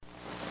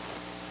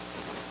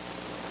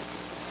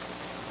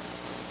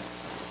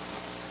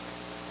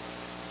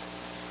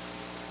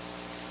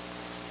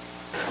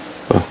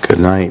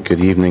night, good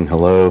evening,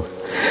 hello.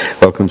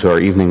 Welcome to our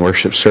evening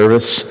worship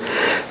service.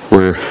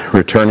 We're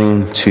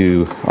returning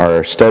to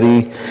our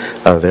study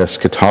of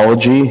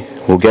eschatology.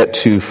 We'll get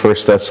to 1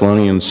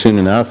 Thessalonians soon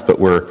enough, but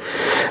we're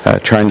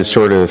trying to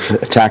sort of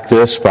attack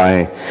this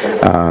by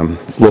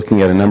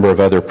looking at a number of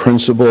other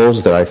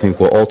principles that I think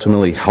will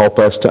ultimately help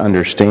us to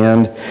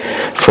understand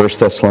 1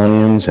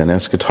 Thessalonians and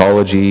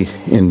eschatology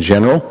in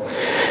general.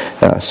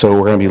 So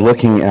we're going to be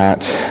looking at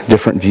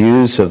different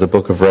views of the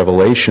book of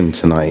Revelation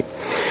tonight.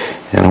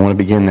 And I want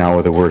to begin now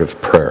with a word of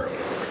prayer.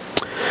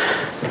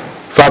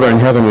 Father in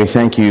heaven, we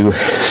thank you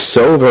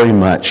so very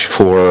much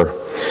for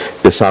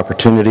this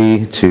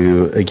opportunity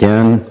to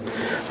again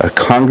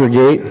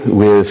congregate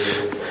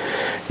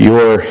with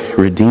your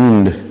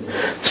redeemed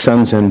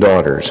sons and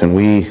daughters. And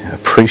we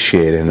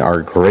appreciate and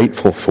are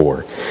grateful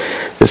for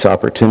this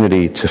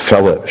opportunity to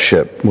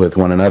fellowship with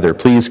one another.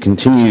 Please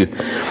continue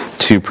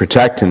to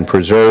protect and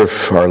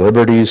preserve our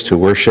liberties to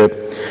worship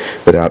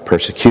without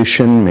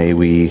persecution. May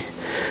we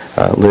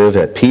live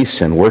at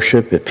peace and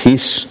worship at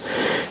peace.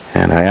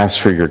 And I ask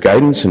for your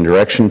guidance and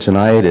direction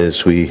tonight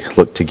as we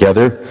look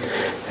together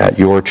at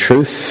your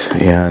truth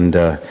and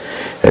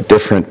at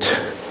different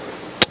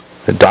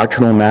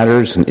doctrinal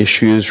matters and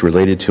issues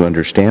related to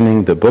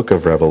understanding the book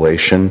of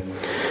Revelation.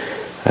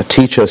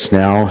 Teach us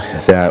now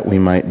that we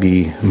might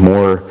be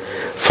more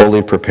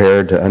fully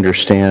prepared to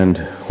understand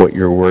what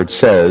your word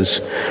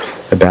says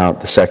about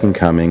the second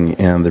coming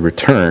and the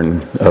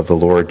return of the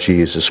Lord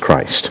Jesus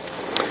Christ.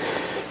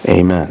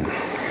 Amen.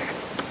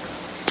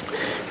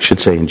 I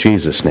should say in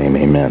Jesus' name,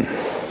 amen.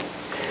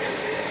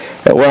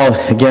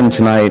 Well, again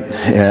tonight,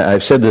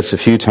 I've said this a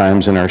few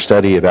times in our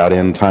study about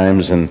end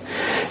times, and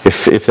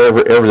if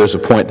ever there's a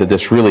point that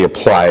this really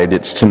applied,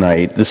 it's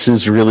tonight. This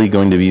is really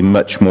going to be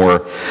much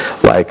more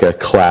like a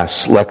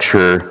class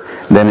lecture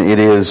than it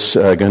is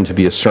going to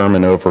be a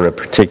sermon over a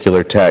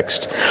particular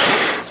text.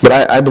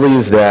 But I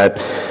believe that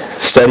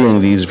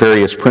studying these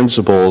various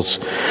principles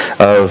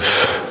of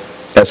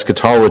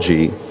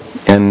eschatology,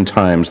 end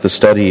times, the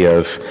study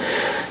of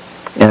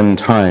end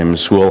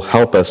times, will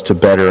help us to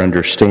better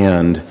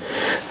understand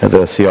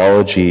the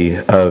theology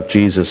of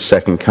Jesus'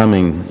 second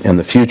coming and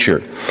the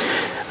future.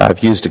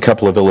 I've used a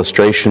couple of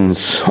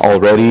illustrations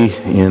already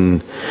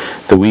in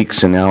the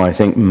weeks and now I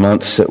think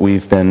months that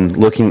we've been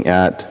looking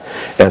at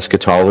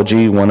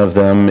eschatology. One of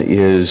them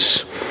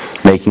is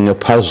making a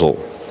puzzle.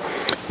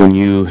 When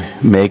you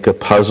make a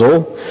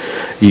puzzle,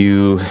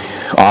 you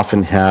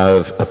often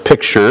have a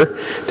picture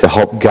to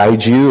help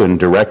guide you and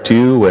direct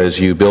you as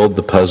you build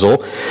the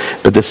puzzle.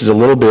 But this is a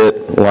little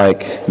bit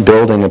like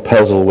building a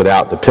puzzle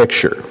without the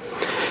picture.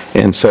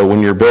 And so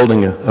when you're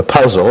building a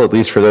puzzle, at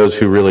least for those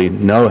who really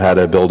know how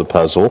to build a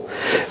puzzle,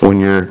 when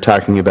you're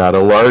talking about a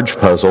large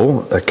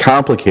puzzle, a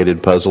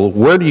complicated puzzle,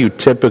 where do you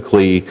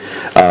typically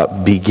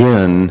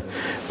begin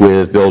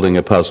with building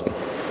a puzzle?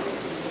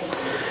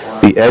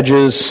 The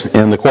edges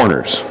and the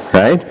corners,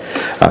 right?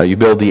 You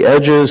build the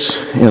edges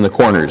and the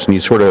corners, and you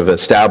sort of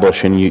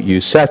establish and you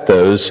set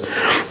those,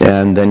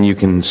 and then you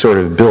can sort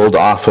of build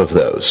off of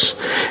those.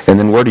 And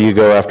then where do you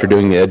go after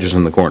doing the edges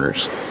and the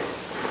corners?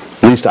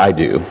 At least I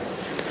do.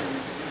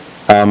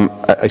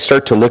 I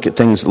start to look at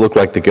things that look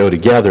like they go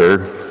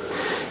together,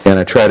 and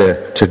I try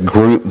to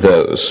group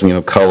those,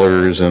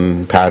 colors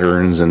and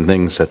patterns and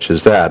things such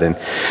as that. And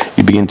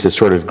you begin to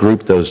sort of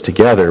group those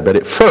together. But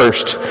at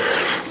first,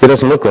 it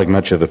doesn't look like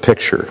much of a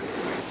picture,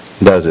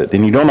 does it?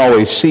 And you don't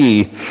always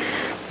see,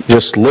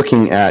 just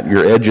looking at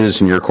your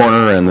edges and your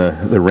corner and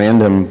the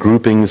random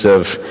groupings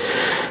of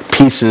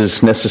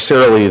pieces,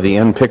 necessarily the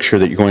end picture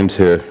that you're going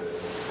to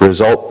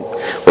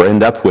result or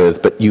end up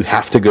with. But you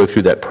have to go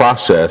through that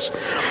process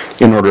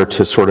in order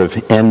to sort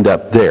of end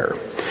up there.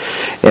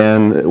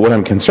 And what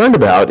I'm concerned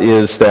about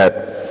is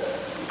that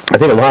I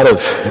think a lot of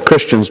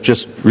Christians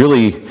just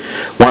really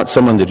want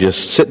someone to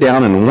just sit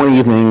down in one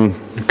evening,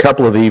 a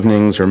couple of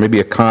evenings, or maybe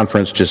a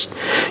conference, just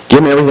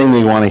give them everything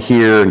they want to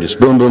hear, and just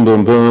boom, boom,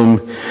 boom,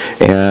 boom.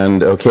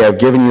 And, okay, I've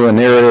given you a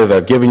narrative,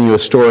 I've given you a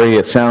story,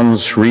 it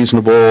sounds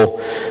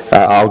reasonable,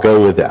 I'll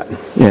go with that.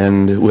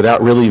 And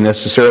without really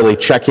necessarily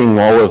checking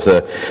all of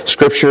the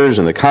scriptures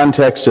and the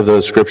context of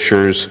those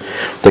scriptures,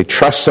 they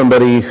trust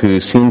somebody who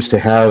seems to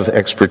have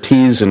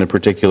expertise in a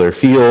particular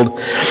field,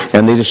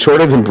 and they just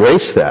sort of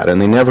embrace that,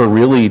 and they never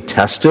really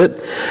test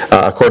it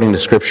according to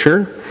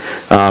Scripture.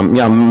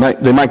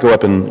 They might go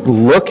up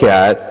and look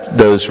at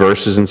those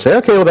verses and say,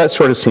 okay, well, that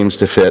sort of seems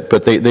to fit.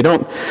 But they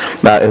don't,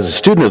 as a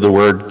student of the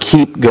Word,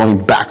 keep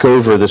going back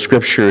over the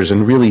Scriptures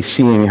and really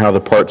seeing how the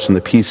parts and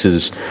the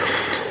pieces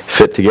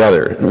fit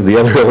together. The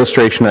other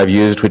illustration I've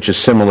used, which is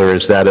similar,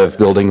 is that of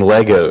building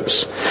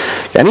Legos.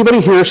 Anybody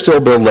here still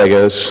build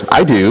Legos?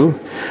 I do.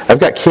 I've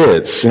got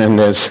kids, and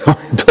so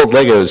I build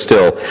Legos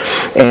still.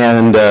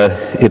 And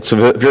it's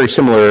very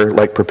similar,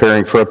 like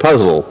preparing for a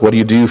puzzle. What do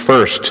you do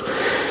first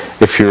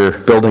if you're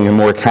building a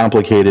more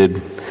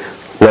complicated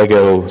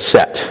Lego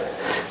set?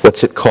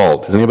 What's it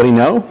called? Does anybody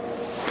know?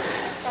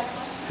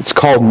 It's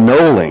called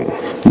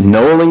knolling.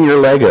 knowing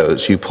your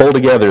Legos, you pull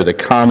together the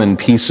common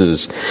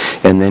pieces,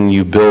 and then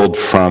you build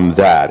from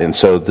that. And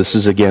so this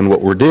is, again,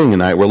 what we're doing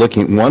tonight. We're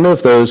looking at one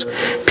of those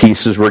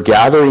pieces. We're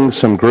gathering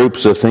some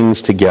groups of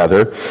things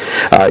together.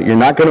 You're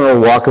not going to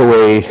walk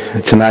away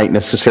tonight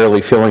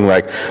necessarily feeling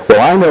like,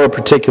 well, I know a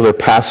particular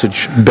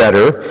passage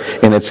better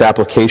in its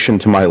application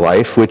to my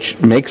life, which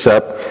makes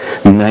up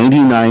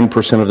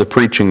 99% of the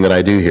preaching that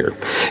I do here.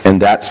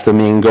 And that's the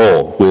main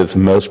goal with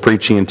most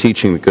preaching and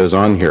teaching that goes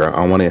on here.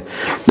 I want to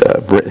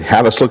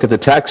have us look at the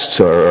text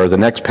or the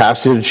next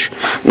passage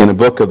in a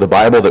book of the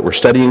Bible that we're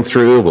studying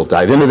through. We'll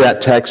dive into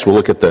that text. We'll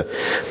look at the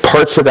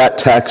parts of that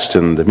text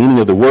and the meaning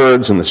of the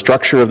words and the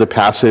structure of the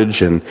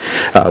passage and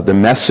the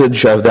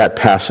message of that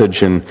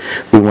passage. And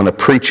we want to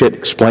preach it,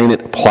 explain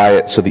it, apply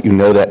it so that you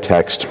know that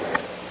text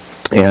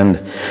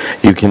and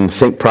you can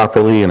think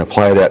properly and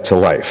apply that to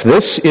life.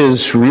 This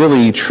is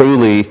really,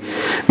 truly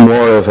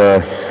more of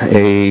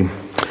a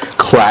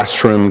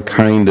classroom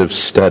kind of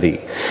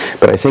study.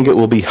 But I think it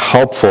will be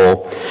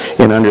helpful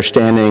in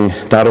understanding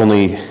not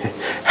only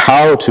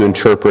how to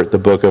interpret the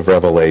book of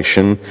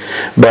Revelation,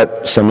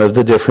 but some of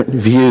the different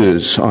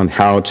views on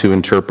how to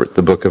interpret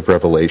the book of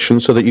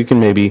Revelation so that you can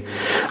maybe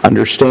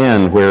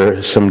understand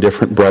where some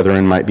different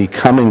brethren might be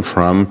coming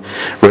from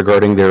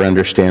regarding their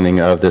understanding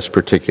of this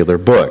particular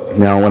book.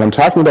 Now, when I'm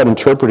talking about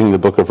interpreting the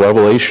book of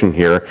Revelation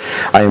here,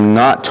 I am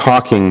not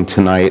talking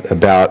tonight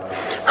about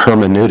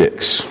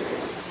hermeneutics.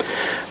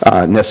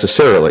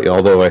 Necessarily,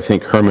 although I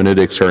think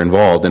hermeneutics are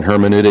involved, and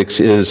hermeneutics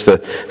is the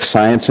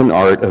science and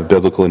art of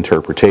biblical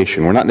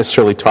interpretation. We're not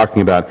necessarily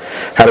talking about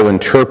how to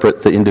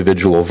interpret the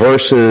individual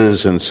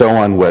verses and so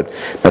on, what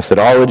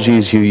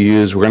methodologies you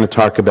use. We're going to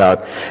talk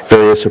about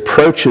various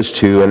approaches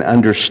to and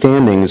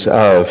understandings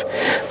of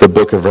the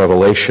book of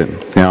Revelation.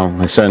 Now,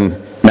 my son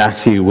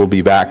Matthew will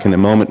be back in a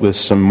moment with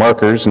some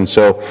markers, and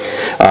so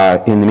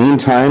in the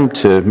meantime,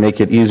 to make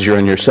it easier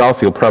on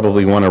yourself, you'll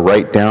probably want to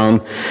write down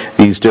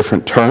these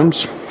different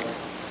terms.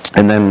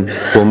 And then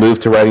we'll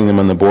move to writing them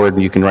on the board,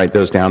 and you can write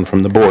those down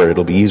from the board.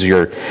 It'll be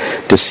easier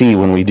to see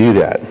when we do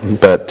that.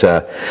 But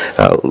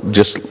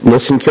just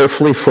listen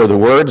carefully for the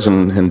words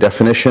and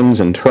definitions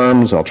and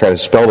terms. I'll try to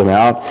spell them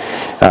out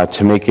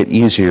to make it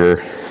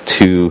easier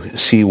to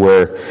see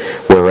where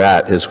we're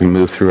at as we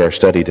move through our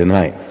study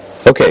tonight.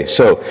 Okay,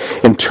 so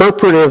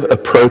interpretive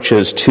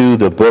approaches to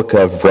the book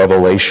of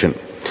Revelation.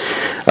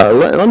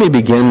 Let me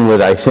begin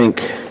with, I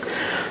think,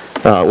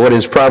 what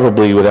is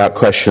probably, without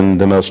question,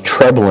 the most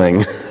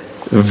troubling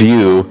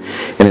view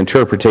and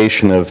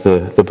interpretation of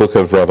the book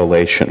of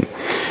Revelation.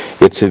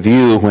 It's a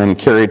view, when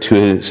carried to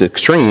its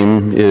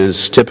extreme,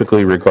 is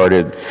typically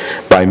regarded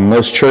by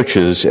most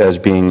churches as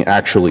being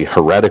actually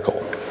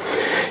heretical.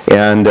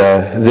 And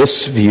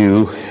this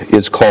view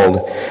is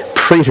called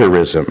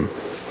preterism.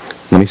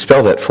 Let me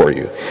spell that for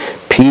you.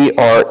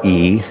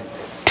 Preterism.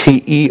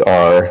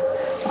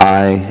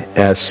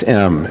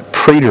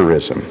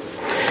 Preterism.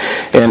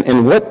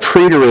 And what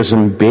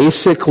preterism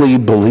basically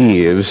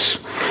believes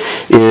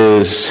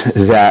is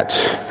that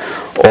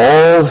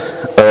all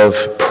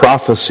of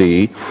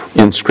prophecy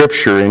in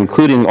Scripture,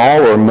 including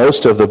all or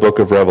most of the book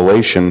of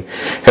Revelation,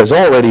 has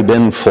already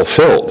been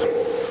fulfilled.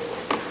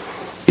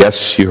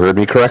 Yes, you heard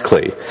me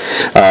correctly.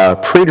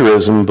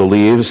 Preterism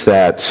believes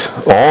that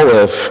all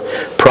of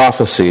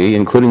prophecy,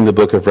 including the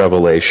book of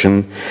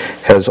Revelation,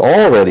 has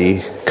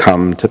already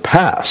come to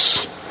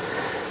pass.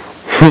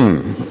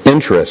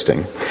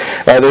 Interesting.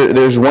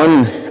 There's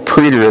one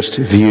preterist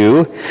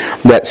view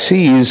that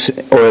sees,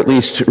 or at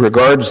least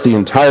regards, the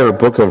entire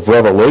book of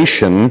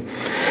Revelation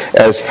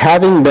as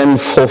having been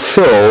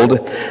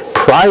fulfilled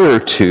prior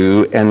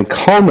to and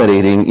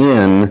culminating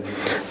in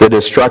the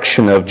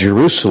destruction of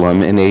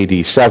Jerusalem in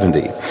AD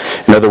 70.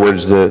 In other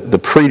words, the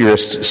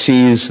preterist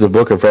sees the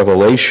book of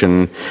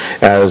Revelation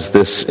as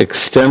this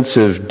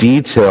extensive,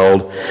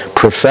 detailed,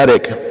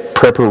 prophetic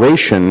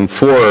preparation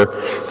for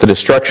the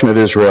destruction of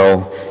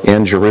Israel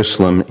and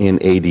Jerusalem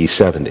in AD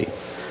 70.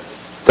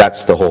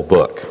 That's the whole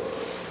book.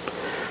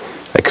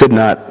 I could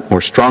not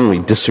more strongly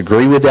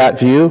disagree with that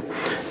view,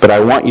 but I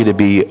want you to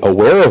be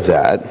aware of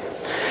that,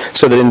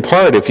 so that in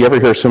part, if you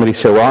ever hear somebody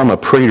say, well, I'm a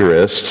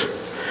preterist,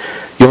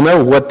 you'll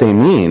know what they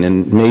mean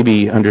and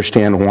maybe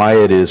understand why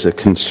it is a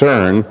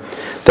concern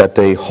that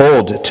they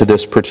hold to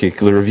this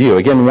particular view.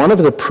 Again, one of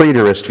the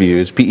preterist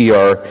views, P-E-R-E-T-R-I-S-T,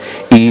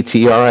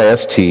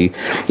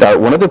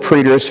 one of the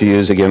preterist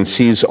views, again,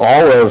 sees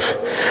all of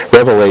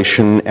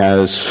Revelation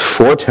as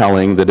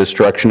foretelling the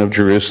destruction of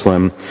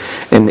Jerusalem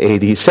in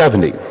AD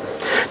 70.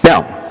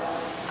 Now,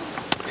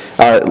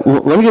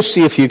 let me just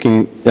see if you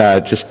can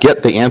just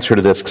get the answer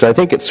to this, because I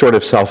think it's sort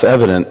of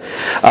self-evident.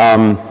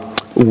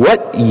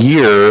 What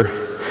year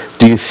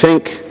do you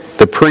think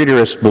the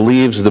preterist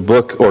believes the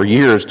book, or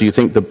years do you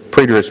think the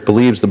preterist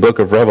believes the book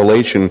of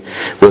Revelation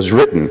was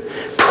written?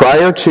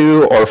 Prior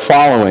to or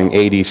following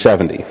AD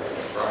 70?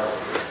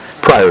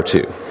 Prior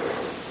to.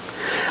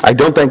 I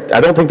don't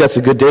think that's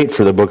a good date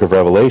for the book of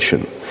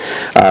Revelation.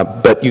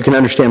 But you can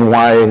understand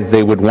why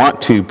they would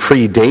want to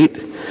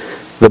predate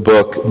the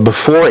book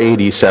before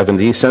AD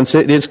 70, since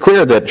it is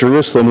clear that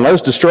Jerusalem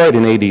was destroyed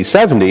in AD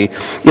 70.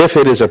 If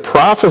it is a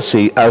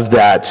prophecy of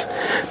that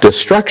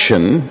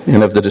destruction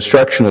and of the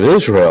destruction of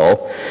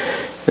Israel,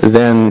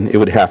 then it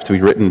would have to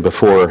be written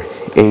before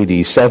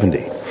AD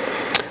 70.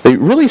 They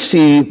really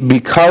see,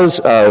 because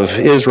of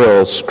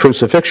Israel's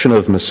crucifixion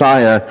of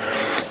Messiah,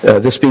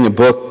 this being a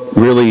book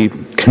really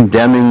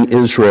condemning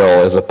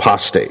Israel as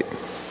apostate.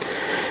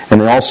 And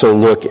they also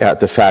look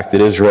at the fact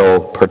that Israel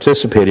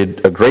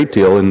participated a great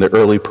deal in the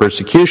early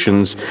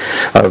persecutions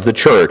of the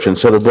church. And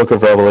so the book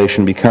of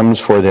Revelation becomes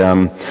for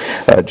them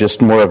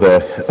just more of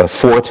a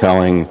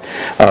foretelling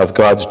of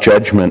God's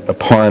judgment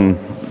upon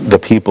the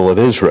people of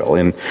Israel.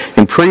 In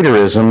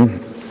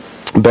preterism,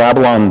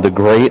 Babylon the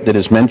Great, that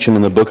is mentioned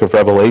in the book of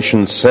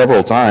Revelation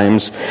several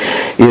times,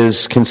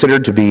 is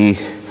considered to be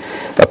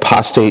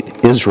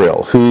apostate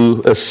Israel,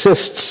 who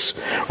assists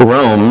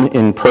Rome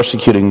in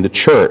persecuting the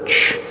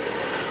church.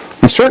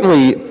 And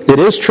certainly it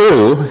is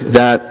true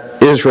that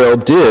Israel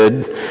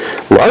did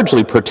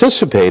largely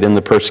participate in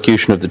the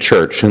persecution of the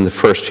church in the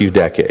first few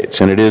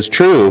decades. And it is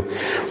true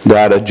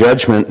that a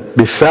judgment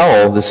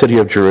befell the city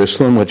of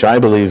Jerusalem, which I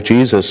believe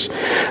Jesus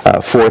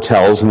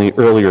foretells in the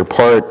earlier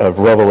part of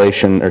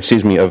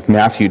of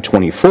Matthew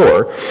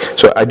 24.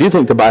 So I do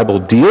think the Bible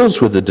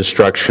deals with the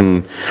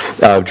destruction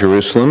of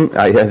Jerusalem.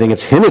 I think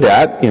it's hinted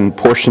at in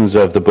portions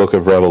of the book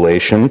of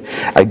Revelation.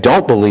 I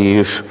don't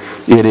believe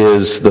it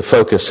is the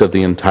focus of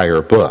the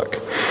entire book.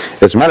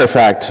 As a matter of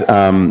fact,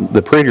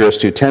 the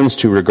preterist who tends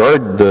to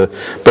regard the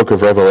book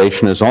of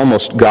Revelation as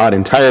almost God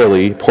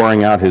entirely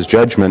pouring out his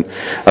judgment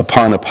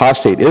upon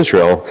apostate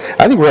Israel,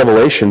 I think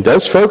Revelation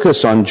does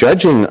focus on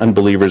judging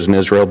unbelievers in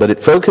Israel, but it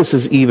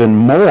focuses even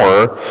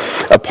more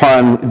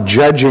upon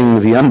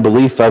judging the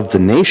unbelief of the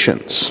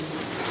nations.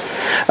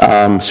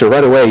 So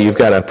right away you've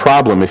got a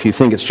problem if you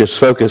think it's just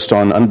focused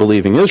on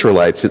unbelieving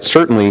Israelites. It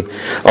certainly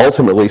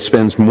ultimately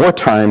spends more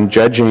time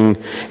judging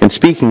and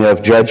speaking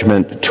of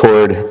judgment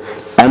toward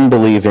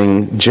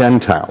unbelieving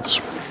Gentiles.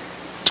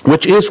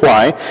 Which is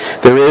why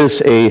there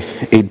is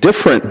a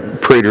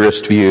different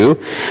preterist view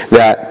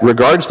that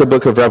regards the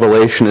book of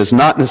Revelation as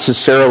not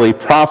necessarily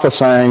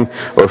prophesying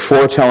or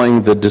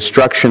foretelling the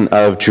destruction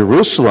of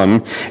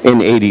Jerusalem in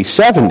AD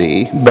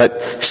 70,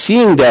 but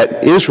seeing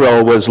that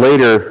Israel was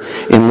later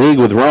in league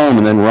with Rome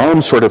and then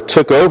Rome sort of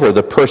took over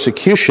the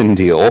persecution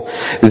deal,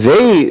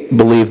 they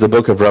believe the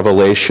book of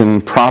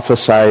Revelation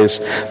prophesies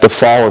the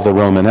fall of the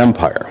Roman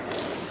Empire,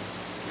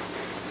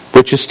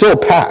 which is still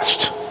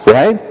past,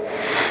 right?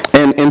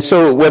 And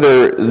so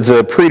whether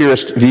the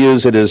preterist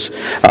views it as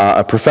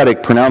a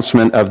prophetic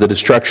pronouncement of the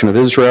destruction of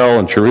Israel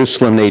and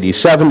Jerusalem in AD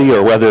 70,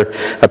 or whether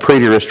a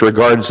preterist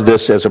regards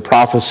this as a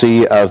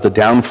prophecy of the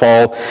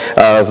downfall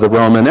of the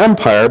Roman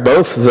Empire,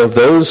 both of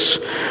those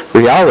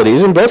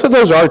realities, and both of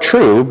those are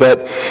true,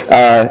 but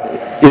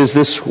is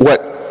this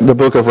what the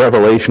book of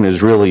Revelation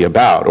is really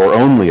about, or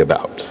only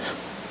about?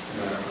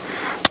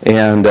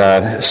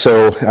 And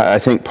so I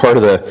think part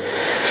of the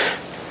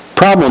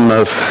problem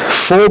of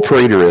full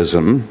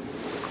preterism,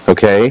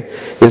 okay,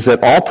 is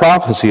that all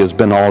prophecy has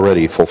been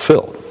already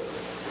fulfilled,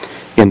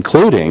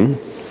 including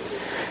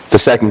the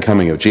second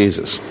coming of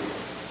Jesus.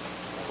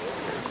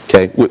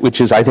 Okay, which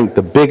is, I think,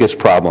 the biggest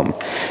problem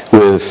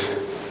with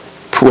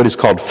what is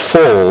called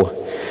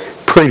full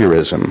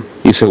preterism.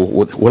 You say,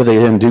 well, what do they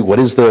then do? What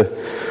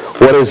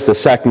is the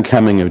second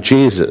coming of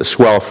Jesus?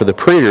 Well, for the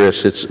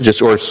preterists,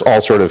 it's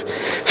all sort of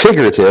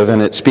figurative,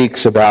 and it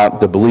speaks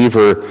about the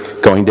believer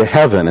going to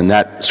heaven, and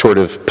that sort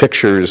of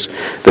pictures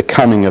the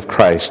coming of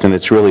Christ, and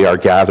it's really our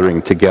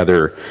gathering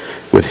together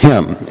with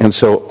Him. And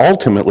so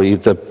ultimately,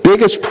 the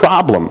biggest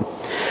problem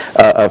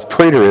of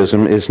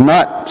preterism is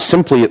not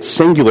simply its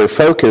singular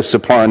focus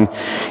upon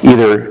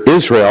either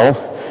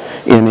Israel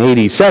in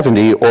AD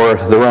 70 or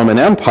the Roman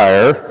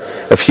Empire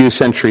a few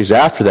centuries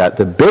after that.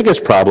 The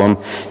biggest problem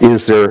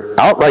is their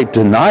outright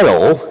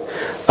denial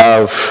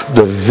of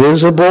the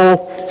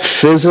visible,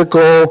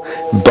 physical,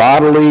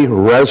 bodily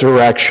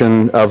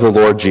resurrection of the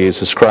Lord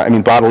Jesus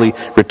Christ. Bodily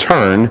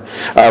return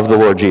of the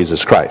Lord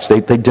Jesus Christ.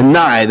 They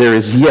deny there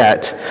is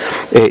yet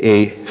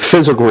a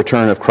physical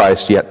return of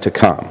Christ yet to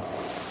come.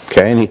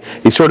 Okay,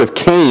 and he sort of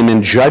came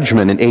in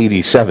judgment in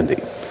AD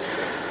 70.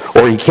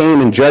 Or he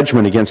came in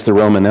judgment against the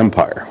Roman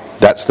Empire.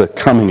 That's the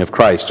coming of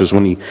Christ, is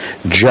when he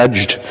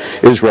judged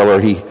Israel,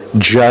 or he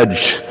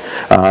judged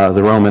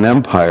the Roman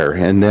Empire.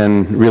 And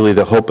then really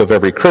the hope of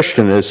every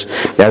Christian is,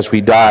 as we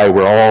die,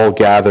 we're all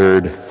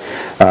gathered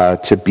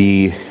to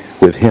be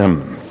with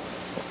him.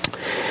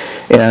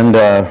 And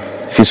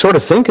if you sort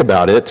of think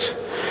about it,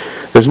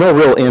 there's no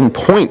real end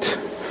point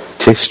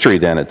to history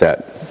then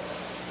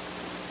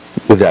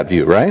with that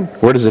view, right?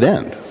 Where does it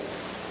end?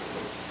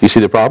 You see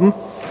the problem?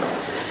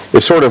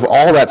 If sort of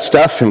all that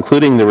stuff,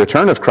 including the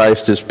return of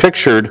Christ, is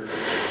pictured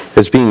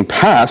as being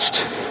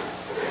past,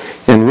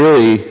 and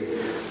really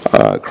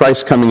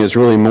Christ's coming is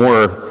really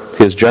more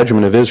his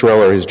judgment of Israel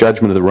or his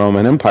judgment of the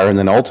Roman Empire, and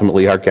then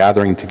ultimately our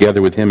gathering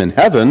together with him in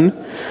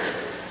heaven,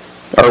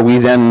 are we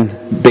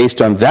then,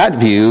 based on that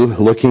view,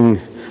 looking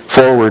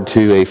forward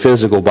to a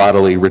physical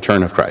bodily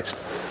return of Christ?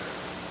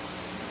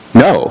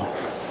 No.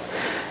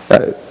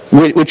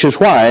 Which is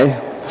why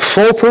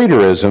full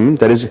preterism,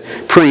 that is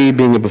pre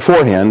being a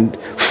beforehand,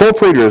 full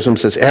preterism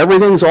says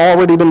everything's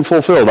already been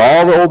fulfilled.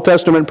 All the Old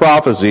Testament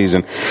prophecies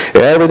and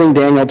everything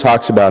Daniel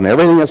talks about and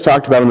everything that's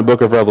talked about in the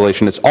book of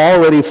Revelation, it's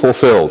already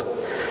fulfilled.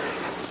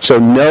 So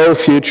no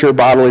future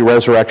bodily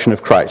resurrection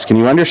of Christ. Can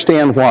you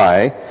understand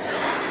why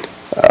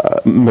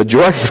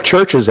majority of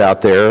churches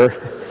out there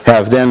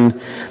have then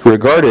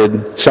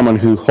regarded someone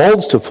who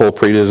holds to full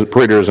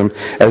preterism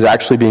as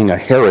actually being a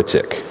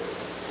heretic?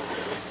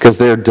 Because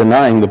they're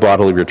denying the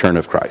bodily return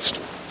of Christ.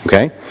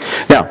 Okay?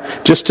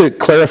 Now, just to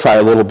clarify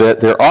a little bit,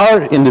 there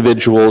are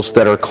individuals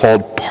that are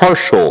called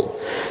partial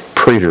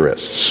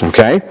preterists.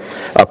 Okay?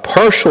 A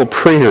partial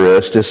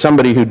preterist is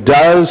somebody who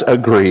does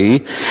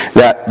agree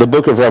that the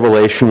book of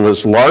Revelation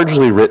was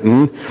largely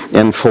written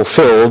and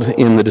fulfilled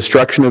in the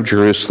destruction of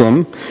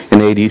Jerusalem in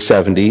AD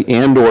 70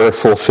 and or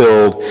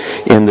fulfilled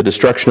in the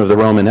destruction of the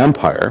Roman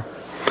Empire,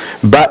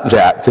 but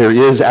that there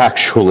is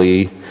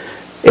actually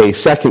a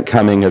second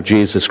coming of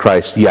Jesus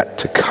Christ yet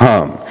to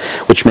come,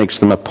 which makes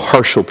them a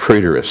partial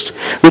preterist,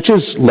 which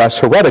is less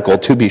heretical,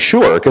 to be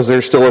sure, because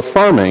they're still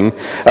affirming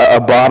a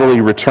bodily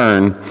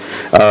return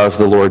of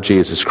the Lord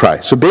Jesus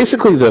Christ. So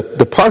basically,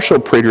 the partial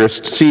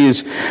preterist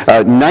sees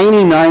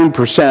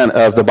 99%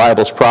 of the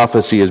Bible's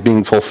prophecy as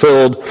being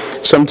fulfilled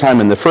sometime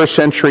in the first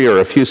century or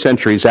a few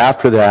centuries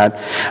after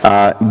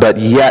that, but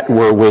yet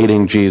we're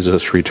waiting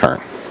Jesus' return.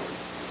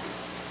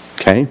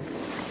 Okay?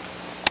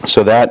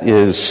 So that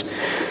is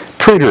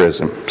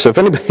preterism. So if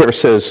anybody ever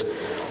says,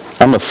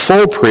 I'm a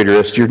full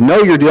preterist, you know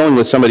you're dealing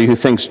with somebody who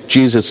thinks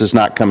Jesus is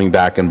not coming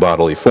back in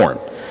bodily form.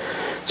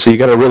 So you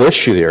got a real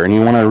issue there, and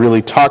you want to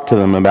really talk to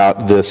them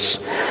about this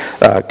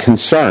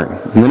concern.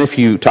 And then if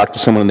you talk to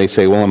someone and they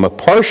say, well, I'm a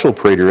partial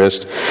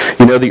preterist,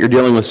 you know that you're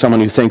dealing with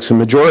someone who thinks a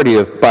majority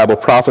of Bible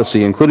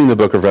prophecy, including the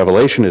book of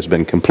Revelation, has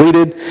been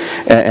completed,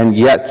 and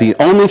yet the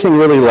only thing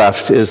really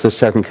left is the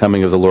second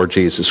coming of the Lord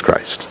Jesus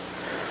Christ,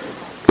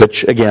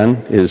 which,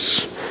 again,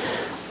 is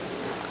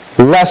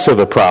less of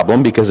a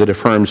problem because it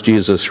affirms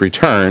Jesus'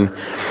 return,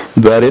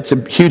 but it's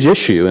a huge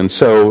issue. And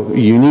so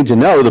you need to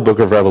know the book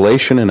of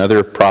Revelation and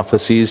other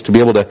prophecies to be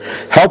able to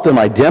help them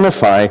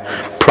identify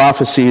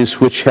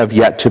prophecies which have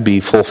yet to be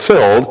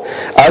fulfilled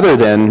other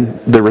than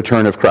the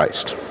return of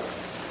Christ.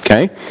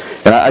 Okay?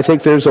 And I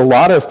think there's a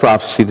lot of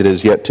prophecy that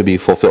is yet to be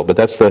fulfilled, but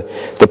that's the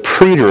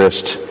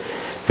preterist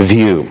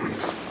view.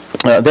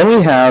 Then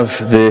we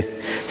have the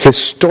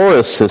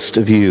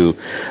historicist view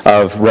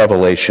of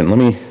Revelation. Let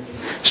me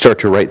start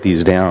to write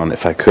these down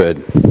if I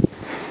could.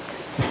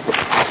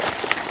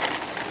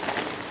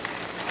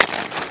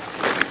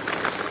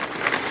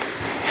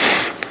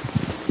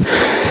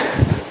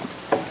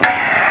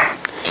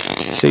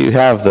 So you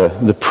have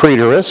the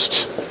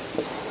preterist.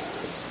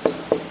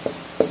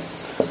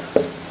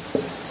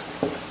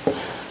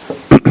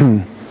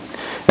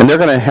 And they're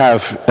going to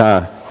have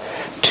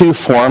two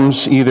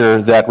forms,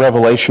 either that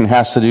Revelation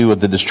has to do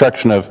with the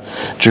destruction of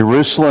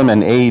Jerusalem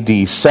in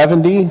AD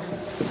 70,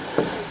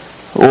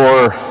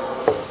 or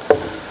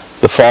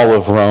the fall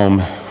of Rome,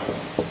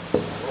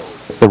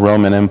 the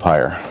Roman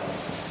Empire.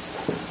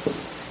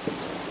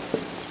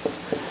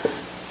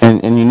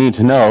 And you need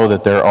to know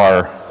that there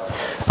are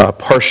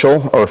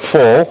partial or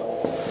full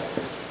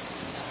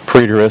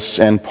preterists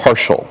and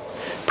partial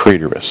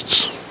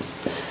preterists.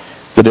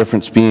 The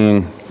difference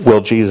being,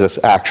 will Jesus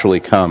actually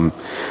come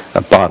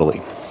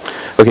bodily?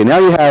 Okay, now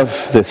you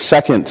have the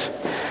second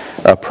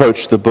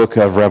approach to the book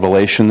of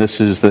Revelation. This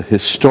is the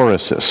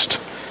historicist.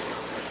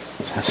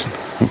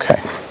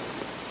 Okay.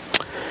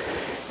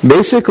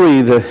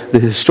 Basically, the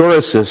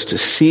historicist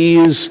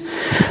sees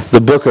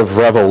the book of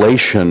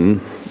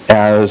Revelation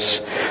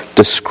as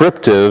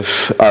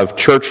descriptive of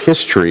church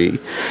history,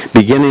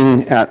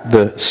 beginning at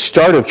the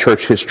start of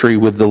church history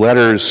with the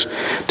letters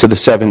to the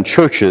 7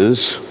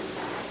 churches,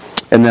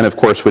 and then, of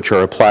course, which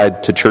are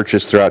applied to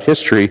churches throughout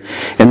history,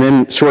 and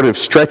then sort of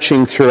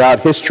stretching throughout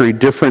history,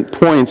 different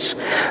points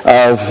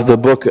of the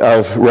book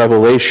of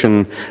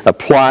Revelation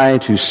apply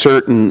to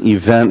certain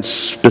events,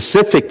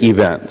 specific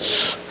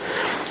events,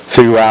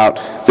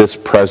 throughout this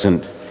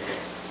present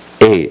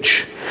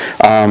age.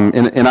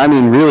 And I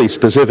mean really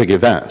specific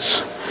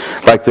events.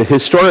 Like the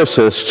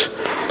historicist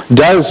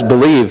does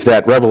believe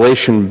that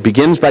Revelation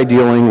begins by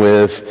dealing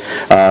with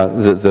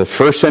the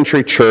first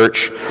century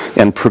church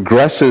and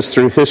progresses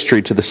through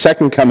history to the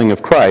second coming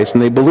of Christ,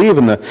 and they believe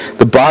in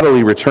the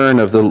bodily return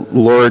of the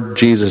Lord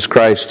Jesus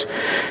Christ,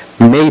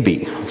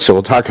 maybe. So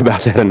we'll talk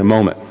about that in a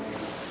moment.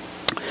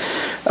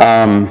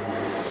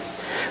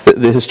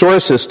 The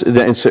historicist,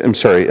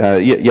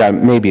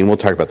 maybe, and we'll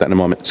talk about that in a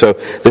moment. So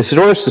the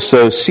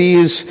historicist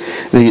sees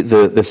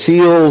the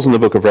seals in the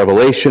book of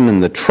Revelation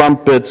and the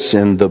trumpets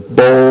and the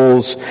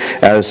bowls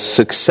as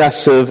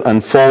successive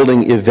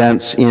unfolding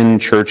events in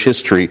church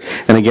history.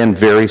 And again,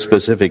 very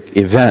specific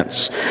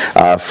events.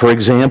 For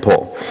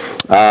example,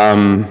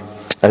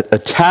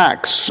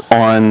 attacks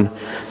on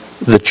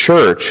the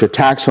church,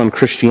 attacks on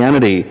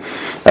Christianity,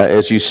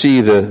 as you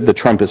see the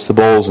trumpets, the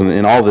bowls,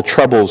 and all the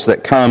troubles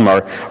that come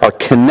are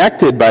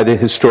connected by the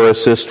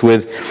historicist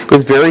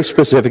with very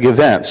specific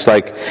events,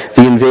 like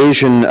the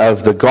invasion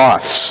of the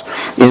Goths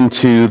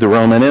into the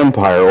Roman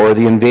Empire, or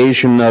the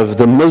invasion of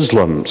the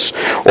Muslims,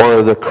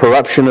 or the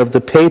corruption of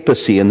the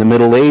papacy in the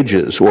Middle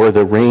Ages, or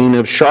the reign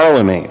of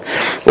Charlemagne,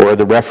 or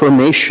the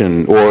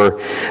Reformation,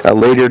 or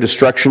later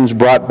destructions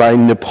brought by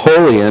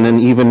Napoleon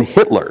and even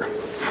Hitler.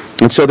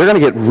 And so they're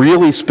going to get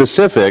really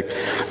specific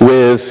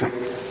with,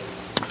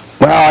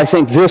 well, I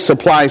think this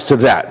applies to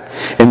that,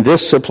 and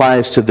this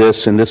applies to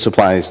this, and this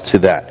applies to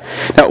that.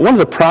 Now, one of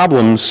the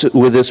problems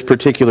with this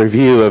particular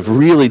view of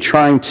really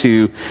trying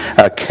to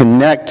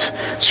connect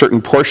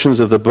certain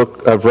portions of the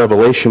book of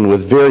Revelation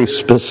with very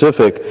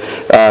specific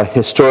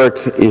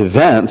historic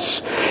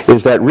events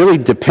is that really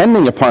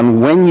depending upon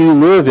when you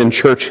live in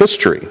church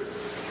history,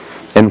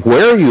 and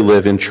where you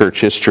live in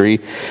church history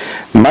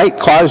might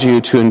cause you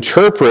to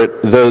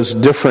interpret those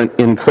different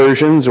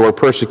incursions or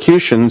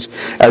persecutions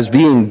as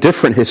being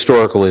different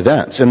historical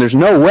events. And there's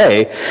no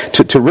way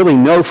to really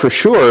know for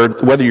sure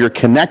whether you're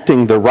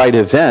connecting the right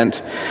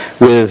event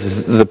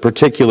with the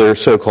particular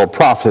so-called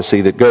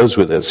prophecy that goes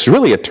with it. It's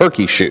really a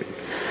turkey shoot.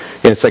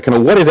 And it's like,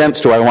 what events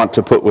do I want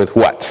to put with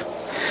what?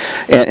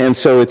 And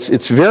so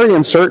it's very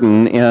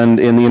uncertain, and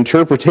in the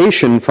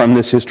interpretation from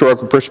this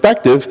historical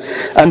perspective,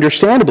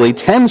 understandably,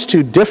 tends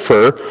to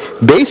differ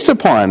based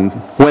upon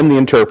when the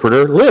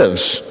interpreter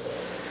lives.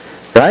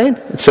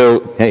 Right?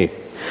 So, hey,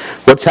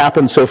 what's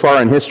happened so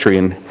far in history,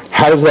 and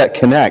how does that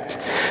connect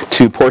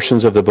to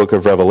portions of the book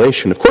of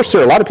Revelation? Of course, there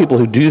are a lot of people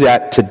who do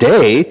that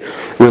today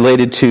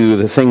related to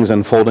the things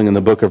unfolding in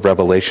the book of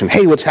Revelation.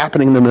 Hey, what's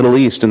happening in the Middle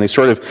East? And they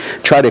sort of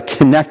try to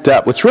connect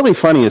up. What's really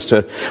funny is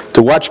to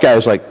watch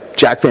guys like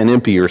Jack Van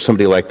Impe or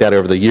somebody like that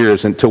over the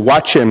years, and to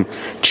watch him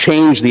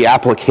change the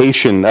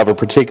application of a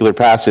particular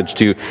passage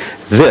to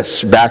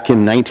this back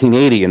in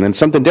 1980, and then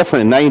something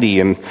different in 90,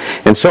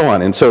 and so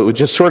on. And so it would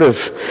just sort of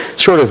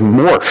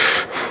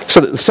morph.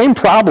 So the same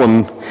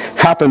problem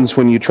happens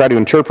when you try to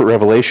interpret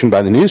Revelation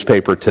by the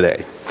newspaper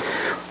today,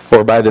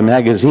 or by the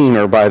magazine,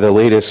 or by the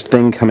latest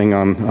thing coming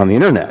on the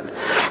internet.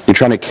 You're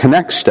trying to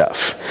connect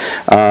stuff.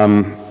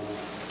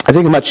 I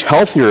think a much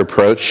healthier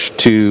approach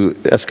to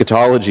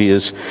eschatology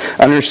is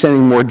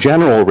understanding more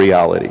general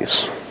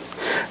realities,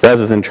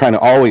 rather than trying to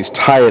always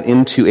tie it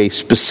into a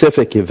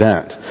specific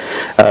event.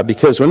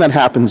 Because when that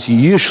happens, you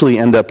usually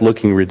end up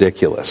looking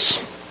ridiculous.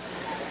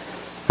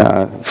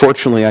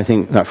 Fortunately, I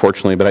think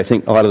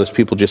a lot of those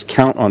people just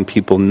count on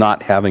people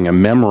not having a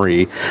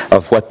memory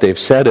of what they've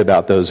said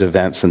about those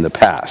events in the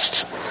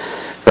past.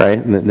 Right?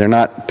 And they're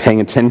not paying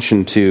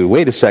attention to,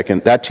 wait a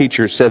second, that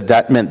teacher said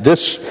that meant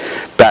this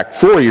back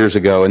 4 years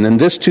ago, and then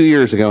this 2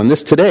 years ago, and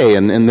this today,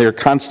 and they're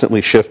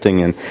constantly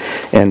shifting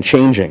and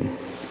changing.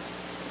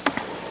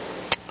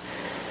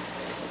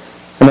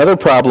 Another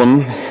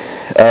problem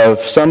of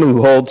some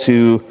who hold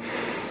to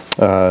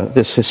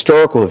this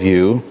historical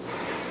view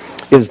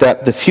is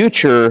that the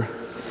future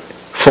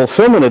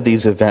fulfillment of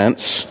these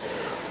events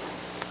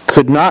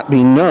could not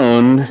be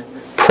known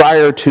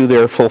prior to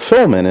their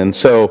fulfillment. And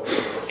so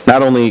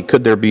not only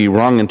could there be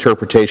wrong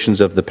interpretations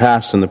of the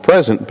past and the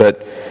present,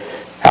 but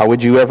how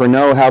would you ever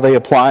know how they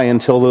apply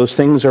until those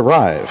things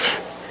arrive?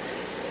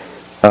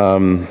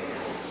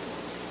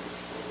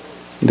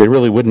 They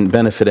really wouldn't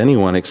benefit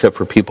anyone except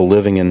for people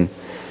living in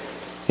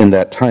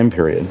that time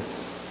period.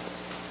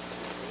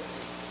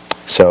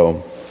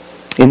 So,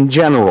 in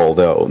general,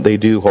 though, they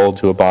do hold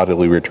to a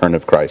bodily return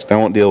of Christ. I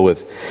won't deal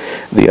with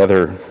the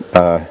other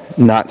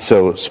not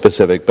so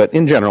specific, but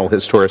in general,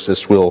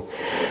 historicists will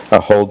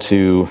hold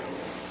to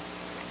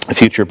a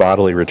future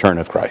bodily return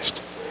of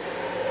Christ.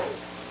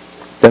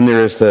 Then there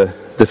is the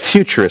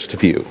futurist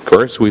view. Of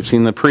course, we've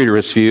seen the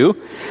preterist view.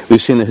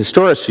 We've seen the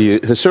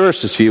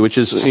historicist view, which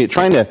is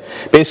trying to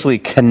basically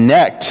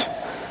connect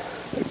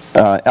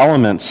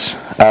elements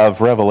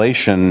of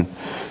Revelation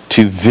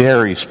to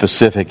very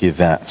specific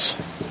events.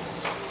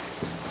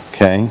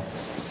 Okay?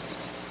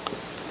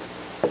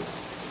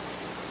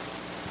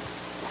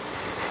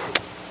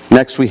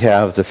 Next we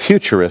have the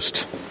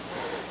futurist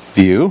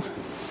view.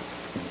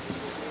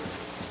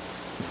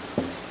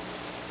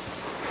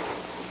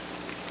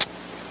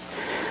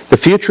 The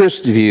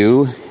futurist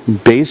view,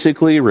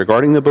 basically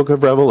regarding the book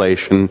of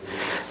Revelation,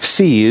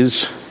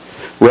 sees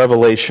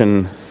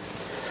Revelation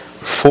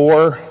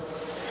 4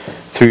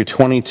 through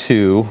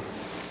 22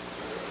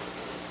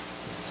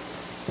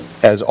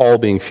 as all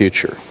being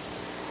future.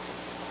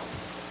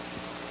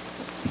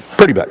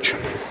 Pretty much.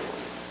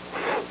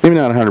 Maybe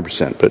not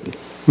 100%, but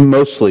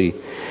mostly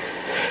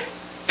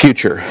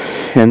future.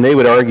 And they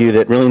would argue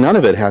that really none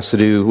of it has to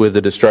do with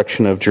the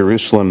destruction of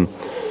Jerusalem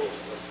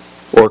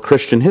or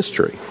Christian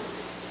history.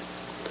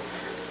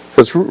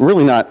 It's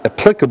really not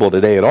applicable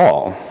today at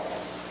all.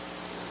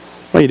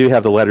 Well, you do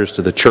have the letters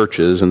to the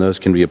churches, and those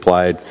can be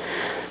applied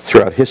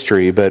throughout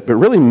history, but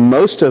really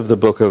most of the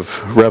book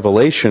of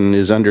Revelation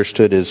is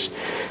understood as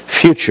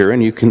future,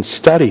 and you can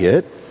study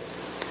it,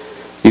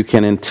 you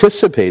can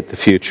anticipate the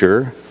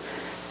future,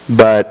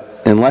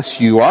 But unless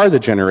you are the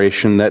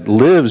generation that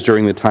lives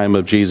during the time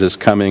of Jesus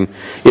coming,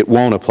 it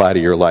won't apply to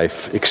your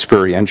life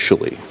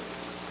experientially.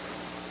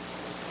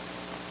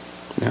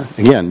 Yeah.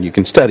 Again, you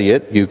can study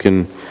it, you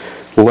can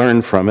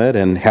learn from it,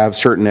 and have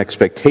certain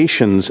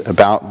expectations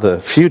about the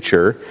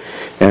future,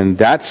 and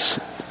that's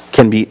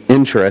can be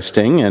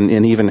interesting and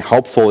even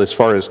helpful as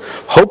far as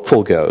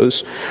hopeful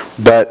goes,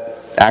 but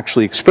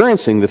actually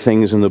experiencing the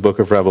things in the book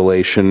of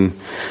Revelation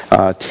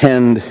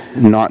tend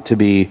not to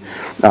be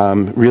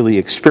really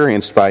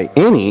experienced by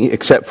any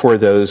except for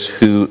those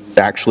who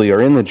actually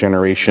are in the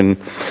generation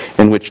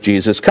in which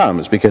Jesus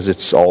comes, because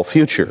it's all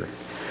future.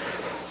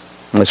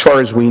 As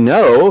far as we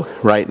know,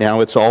 right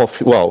now it's all,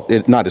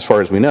 not as far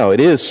as we know,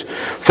 it is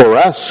for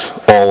us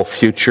all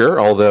future,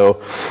 although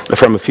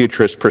from a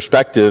futurist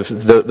perspective,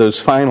 those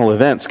final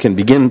events can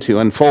begin to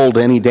unfold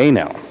any day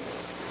now.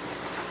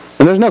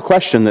 And there's no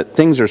question that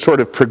things are sort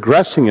of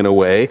progressing in a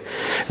way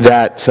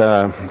that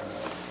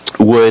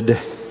would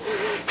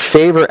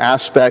favor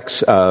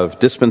aspects of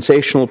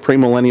dispensational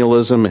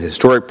premillennialism,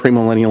 historic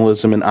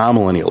premillennialism, and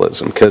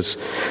amillennialism, because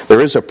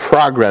there is a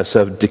progress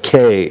of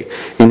decay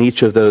in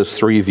each of those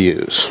three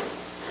views.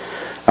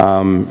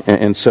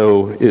 And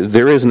so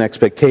there is an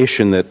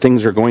expectation that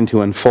things are going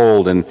to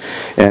unfold and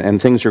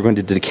things are going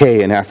to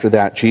decay, and after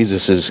that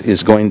Jesus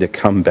is going to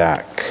come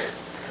back.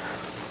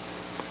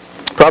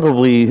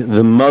 Probably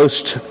the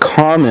most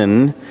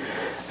common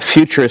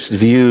futurist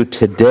view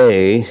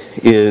today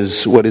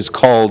is what is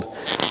called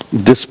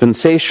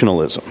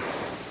dispensationalism.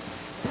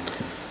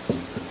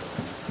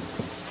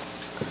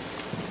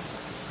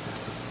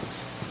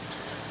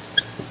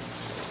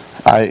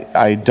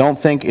 I don't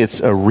think it's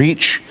a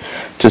reach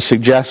to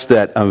suggest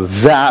that a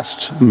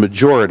vast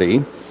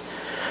majority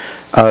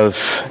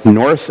of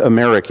North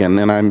American,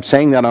 and I'm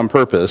saying that on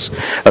purpose,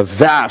 a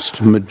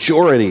vast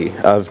majority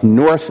of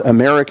North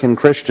American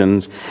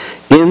Christians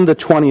in the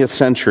 20th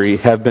century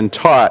have been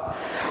taught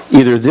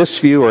either this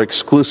view or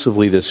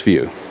exclusively this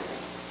view.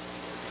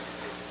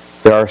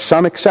 There are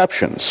some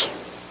exceptions,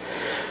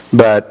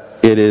 but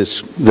it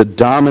is the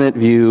dominant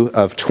view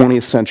of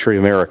 20th century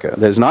America.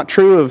 That is not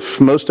true of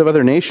most of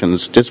other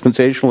nations.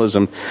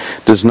 Dispensationalism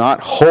does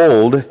not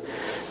hold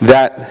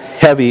that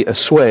heavy a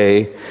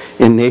sway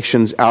in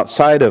nations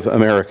outside of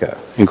America,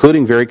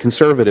 including very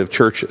conservative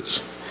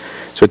churches.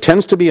 So it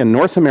tends to be a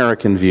North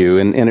American view,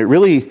 and it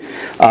really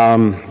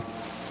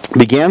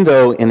began,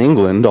 though, in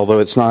England, although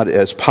it's not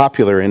as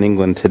popular in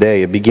England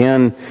today. It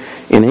began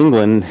in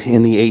England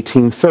in the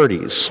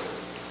 1830s.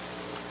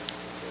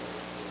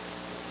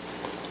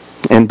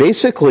 And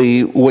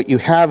basically, what you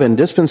have in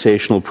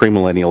dispensational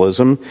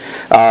premillennialism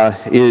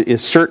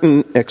is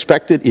certain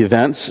expected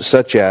events,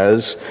 such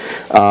as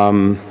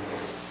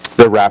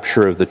the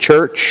rapture of the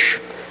church,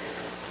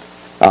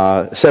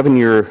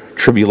 7-year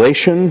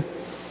tribulation,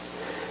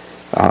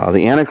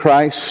 the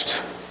Antichrist,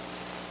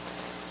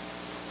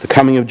 the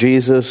coming of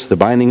Jesus, the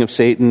binding of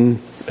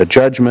Satan, a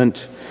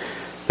judgment,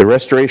 the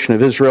restoration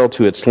of Israel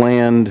to its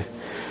land,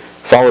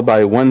 followed by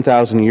a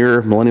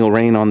 1,000-year millennial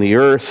reign on the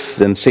earth,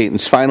 then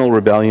Satan's final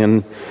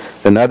rebellion,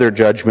 another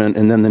judgment,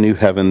 and then the new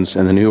heavens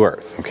and the new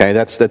earth. Okay,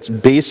 that's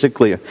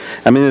basically,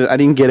 I mean, I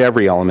didn't get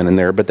every element in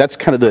there, but that's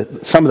kind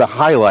of some of the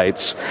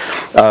highlights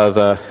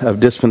of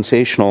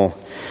dispensational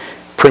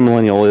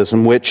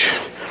premillennialism, which,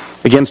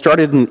 again,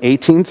 started in the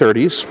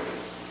 1830s,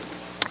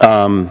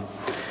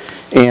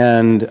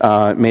 and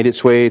made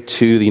its way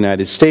to the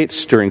United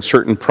States during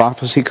certain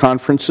prophecy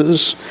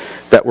conferences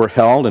that were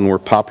held and were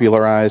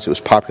popularized. It was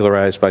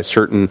popularized by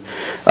certain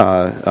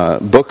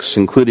books,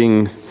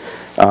 including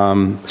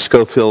C.I.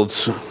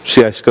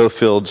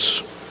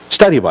 Scofield's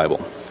Study Bible,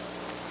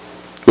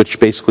 which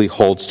basically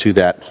holds to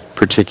that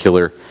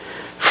particular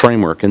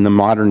framework. In the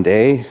modern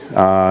day,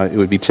 it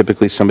would be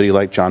typically somebody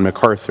like John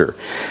MacArthur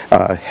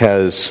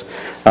has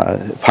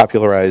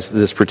popularized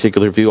this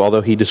particular view,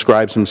 although he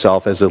describes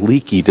himself as a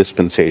leaky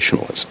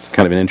dispensationalist.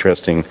 Kind of an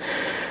interesting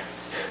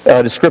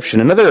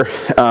description. Another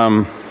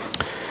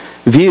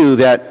view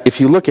that, if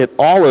you look at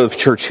all of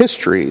church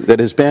history, that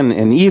has been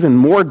an even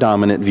more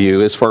dominant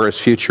view as far as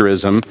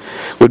futurism,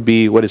 would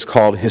be what is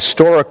called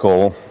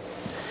historical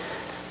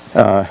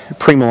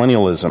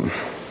premillennialism.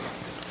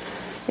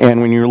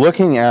 And when you're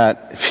looking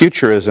at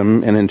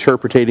futurism and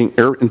interpreting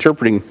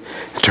the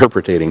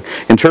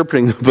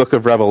book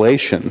of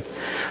Revelation,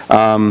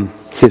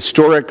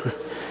 historic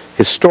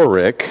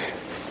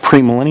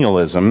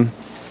premillennialism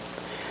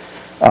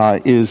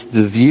is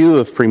the view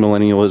of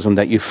premillennialism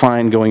that you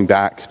find going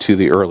back to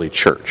the early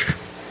church.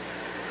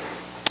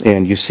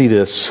 And you see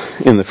this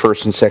in the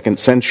 1st and 2nd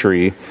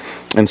century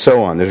and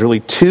so on. There's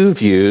really two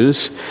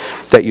views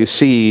that you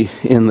see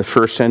in the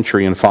 1st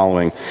century and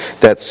following.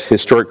 That's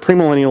historic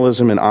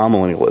premillennialism and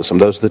amillennialism.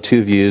 Those are the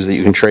two views that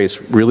you can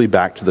trace really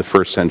back to the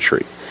 1st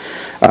century.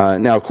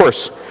 Now, of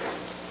course,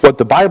 what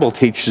the Bible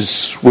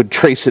teaches would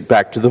trace it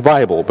back to the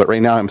Bible, but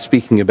right now I'm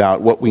speaking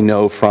about what we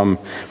know from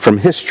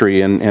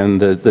history and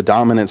the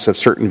dominance of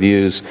certain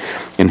views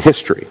in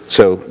history.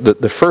 So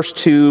the first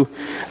two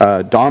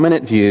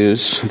dominant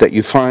views that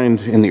you find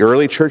in the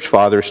early church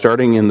fathers,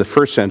 starting in the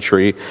first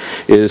century,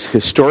 is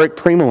historic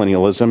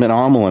premillennialism and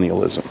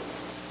amillennialism.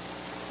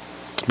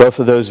 Both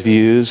of those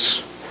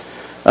views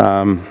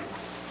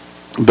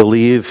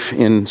believe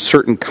in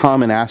certain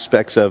common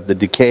aspects of the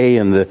decay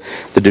and the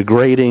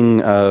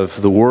degrading of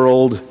the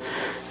world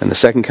and the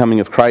second coming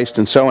of Christ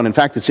and so on. In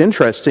fact, it's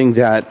interesting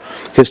that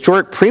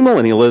historic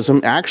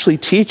premillennialism actually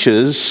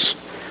teaches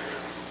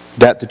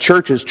that the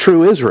church is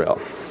true Israel,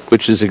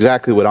 which is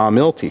exactly what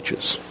Amil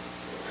teaches.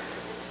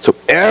 So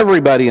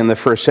everybody in the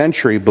first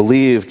century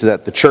believed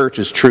that the church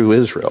is true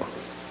Israel.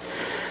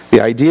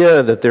 The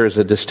idea that there's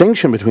a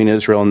distinction between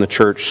Israel and the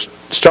church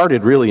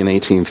started really in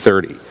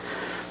 1830.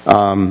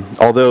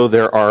 Although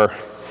there are,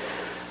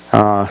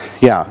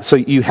 so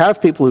you have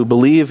people who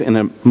believe in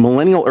a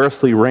millennial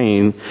earthly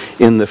reign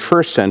in the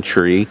first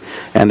century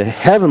and a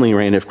heavenly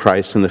reign of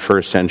Christ in the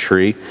first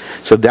century.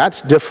 So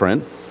that's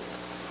different.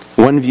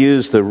 One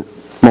views the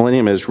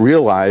millennium as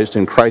realized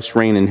in Christ's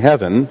reign in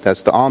heaven.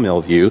 That's the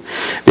Amil view.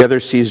 The other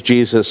sees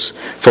Jesus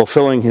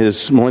fulfilling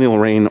his millennial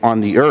reign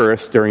on the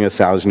earth during a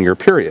 1,000-year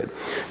period.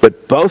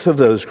 But both of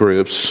those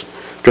groups,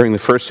 during the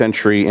first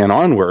century and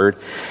onward,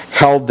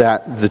 held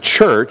that the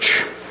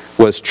church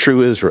was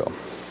true Israel.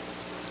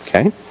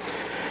 Okay?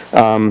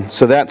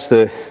 So that's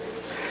the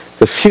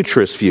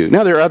futurist view.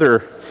 Now there are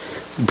other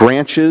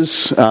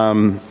branches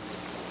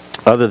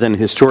other than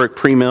historic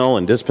premill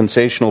and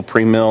dispensational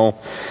premill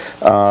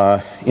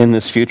in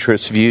this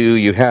futurist view.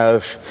 You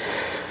have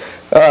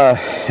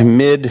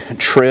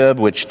mid-trib,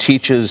 which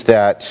teaches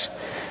that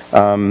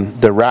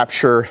the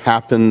rapture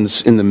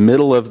happens in the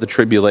middle of the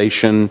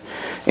tribulation,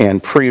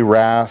 and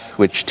pre-wrath,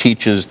 which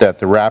teaches that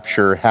the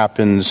rapture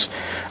happens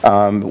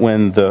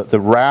when the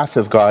wrath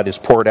of God is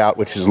poured out,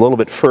 which is a little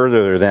bit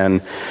further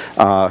than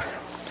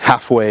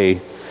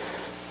halfway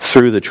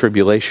through the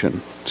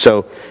tribulation.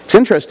 So it's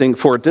interesting,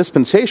 for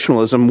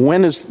dispensationalism,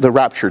 when does the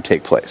rapture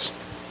take place?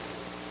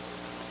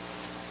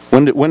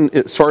 When,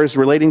 as far as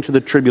relating to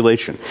the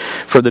tribulation.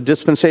 For the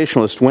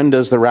dispensationalist, when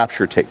does the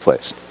rapture take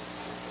place?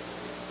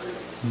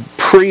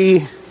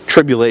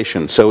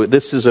 Pre-tribulation. So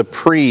this is a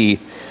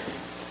pre-view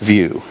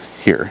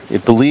here.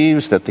 It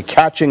believes that the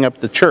catching up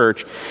the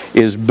church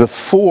is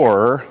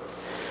before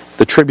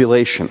the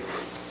tribulation.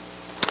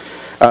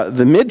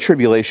 The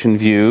mid-tribulation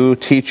view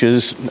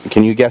teaches,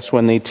 can you guess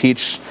when they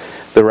teach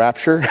the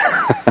rapture?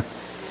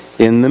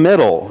 In the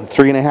middle,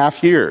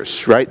 3.5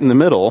 years, right in the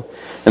middle.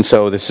 And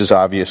so this is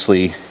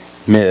obviously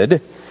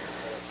mid,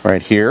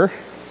 right here.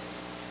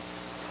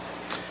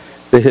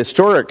 The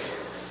historic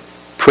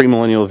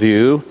premillennial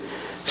view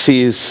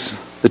sees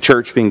the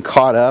church being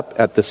caught up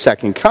at the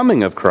second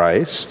coming of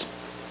Christ,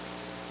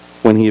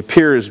 when he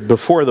appears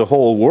before the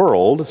whole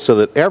world so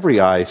that every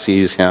eye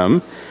sees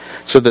him,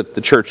 so that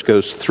the church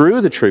goes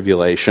through the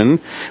tribulation,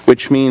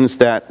 which means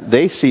that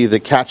they see the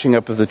catching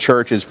up of the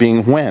church as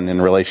being when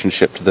in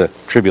relationship to the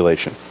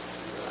tribulation?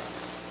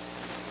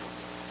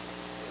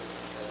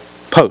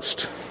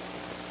 Post.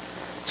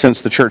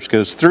 Since the church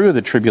goes through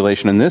the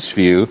tribulation in this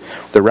view,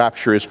 the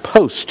rapture is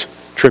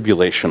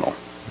post-tribulational.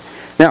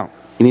 Now,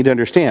 you need to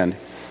understand,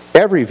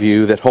 every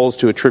view that holds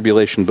to a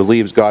tribulation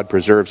believes God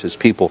preserves his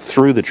people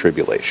through the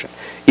tribulation,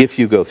 if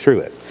you go through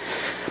it.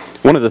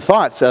 One of the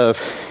thoughts of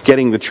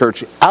getting the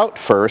church out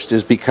first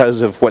is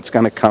because of what's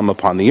going to come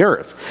upon the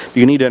earth.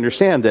 You need to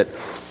understand that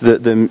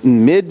the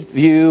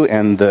mid-view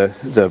and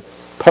the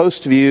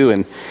post-view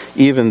and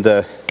even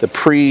the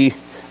pre,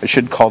 I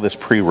should call this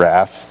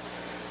pre-wrath,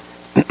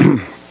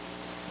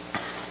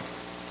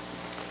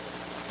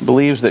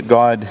 believes that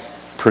God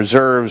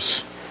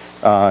preserves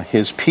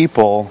his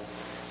people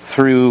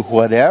through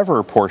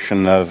whatever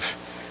portion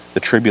of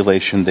the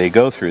tribulation they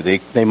go through.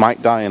 They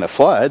might die in a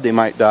flood, they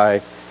might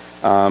die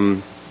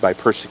by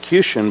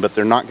persecution, but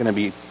they're not going to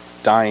be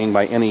dying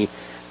by any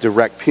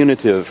direct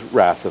punitive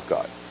wrath of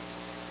God.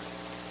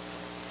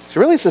 So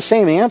really it's the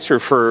same answer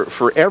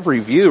for every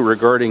view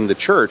regarding the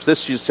church.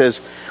 This just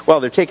says, well,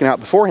 they're taken out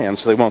beforehand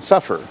so they won't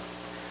suffer.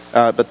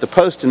 But the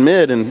post and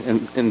mid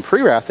and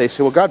pre-wrath, they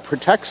say, well, God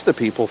protects the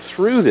people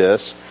through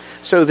this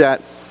so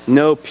that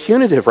no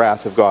punitive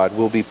wrath of God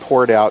will be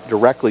poured out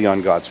directly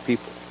on God's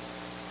people.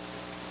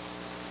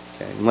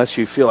 Okay, unless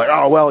you feel like,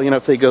 oh, well,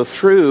 if they go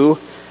through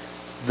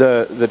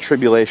the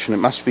tribulation, it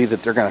must be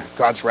that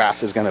God's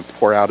wrath is going to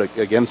pour out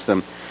against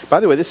them. By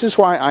the way, this is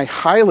why I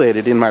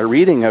highlighted in my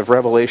reading of 1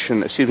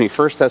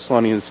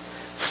 Thessalonians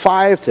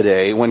 5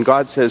 today, when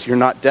God says you're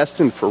not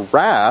destined for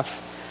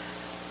wrath.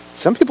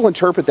 Some people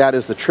interpret that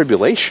as the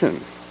tribulation.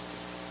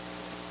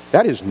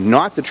 That is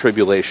not the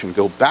tribulation.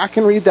 Go back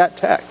and read that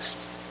text,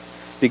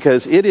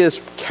 because it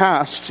is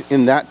cast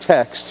in that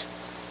text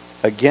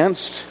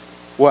against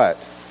what?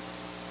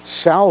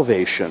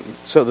 Salvation.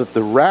 So that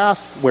the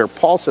wrath, where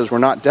Paul says we're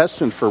not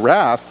destined for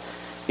wrath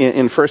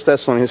in 1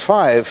 Thessalonians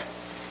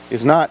 5,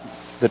 is not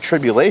the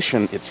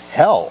tribulation, it's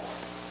hell.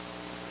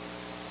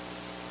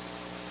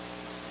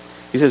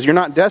 He says, you're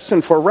not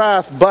destined for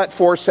wrath, but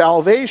for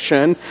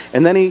salvation.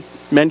 And then he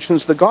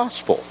mentions the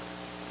gospel.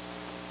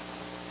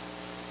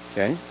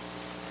 Okay?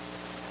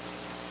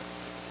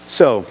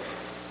 So,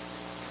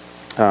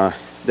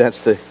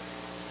 that's the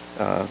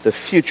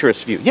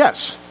futurist view.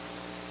 Yes?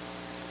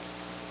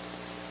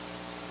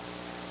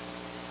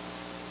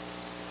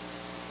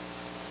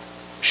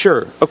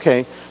 Sure.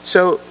 Okay.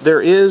 So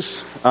there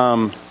is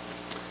a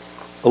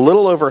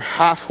little over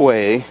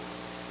halfway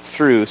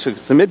through, so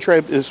the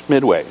mid-trib is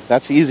midway.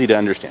 That's easy to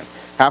understand.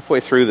 Halfway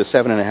through the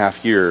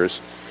 7.5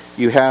 years,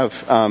 you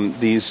have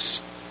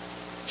these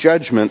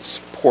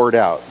judgments poured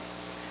out.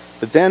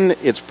 But then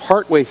it's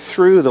partway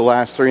through the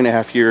last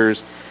 3.5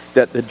 years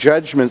that the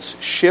judgments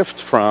shift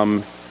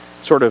from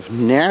sort of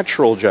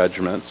natural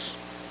judgments,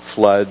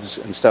 floods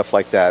and stuff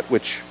like that,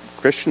 which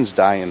Christians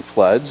die in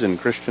floods and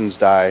Christians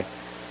die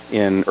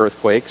in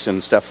earthquakes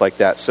and stuff like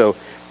that. So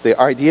the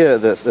idea,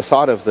 the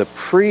thought of the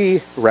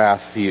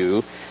pre-wrath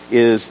view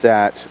is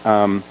that,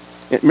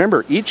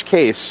 remember, each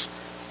case,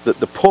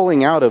 the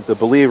pulling out of the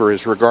believer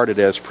is regarded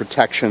as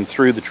protection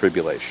through the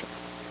tribulation.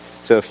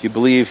 So if you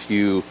believe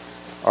you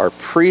are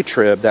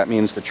pre-trib, that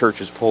means the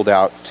church is pulled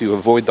out to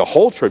avoid the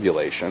whole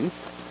tribulation.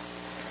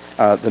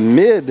 The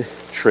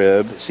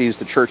mid-trib sees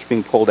the church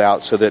being pulled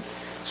out so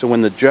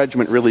when the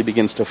judgment really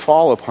begins to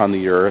fall upon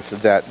the earth,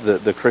 that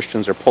the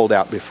Christians are pulled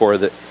out before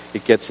it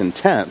gets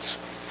intense.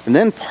 And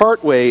then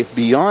partway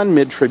beyond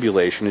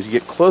mid-tribulation, as you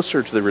get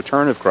closer to the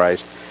return of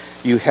Christ,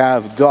 you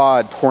have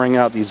God pouring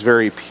out these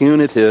very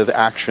punitive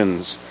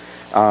actions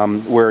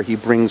where he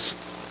brings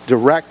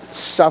direct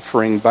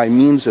suffering by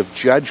means of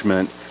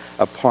judgment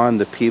upon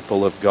the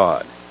people of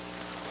God.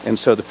 And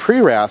so the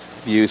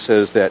pre-wrath view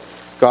says that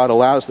God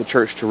allows the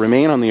church to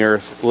remain on the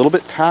earth a little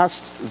bit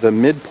past the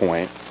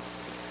midpoint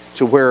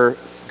to where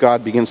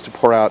God begins to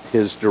pour out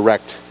his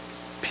direct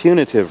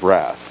punitive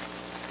wrath.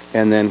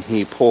 And then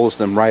he pulls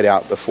them right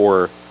out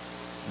before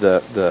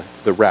the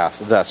wrath,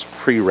 thus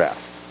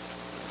pre-wrath,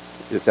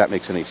 if that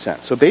makes any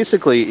sense. So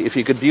basically, if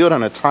you could view it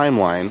on a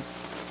timeline,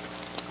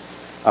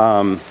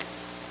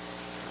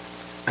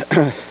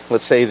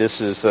 let's say this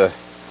is the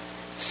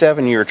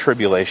 7-year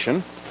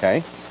tribulation,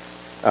 okay?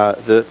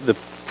 The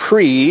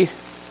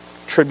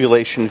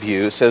pre-tribulation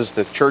view says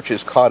the church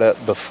is caught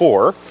up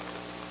before,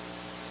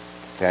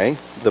 okay?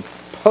 The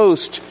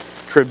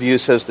post-trib view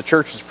says the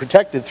church is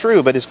protected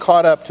through, but is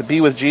caught up to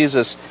be with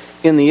Jesus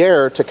in the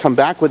air to come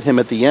back with him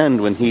at the end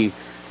when he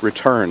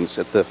returns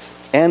at the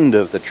end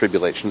of the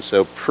tribulation.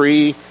 So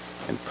pre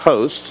and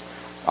post,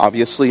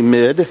 obviously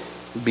mid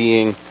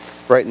being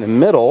right in the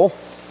middle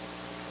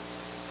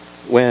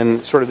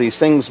when sort of these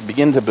things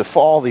begin to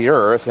befall the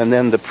earth, and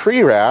then the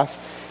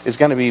pre-wrath is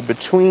going to be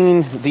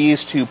between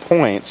these 2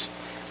 points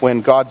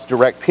when God's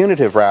direct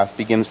punitive wrath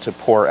begins to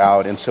pour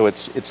out, and so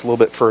it's a little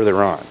bit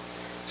further on.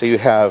 So you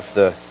have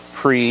the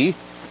pre-trib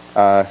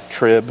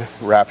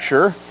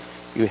rapture,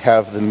 you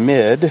have the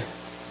mid,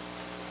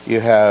 you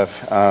have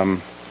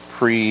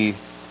pre-wrath,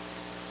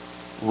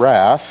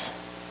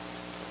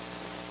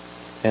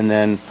 and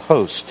then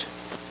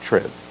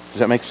post-trib. Does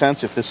that make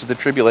sense? If this is the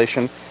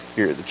tribulation,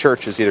 the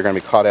church is either going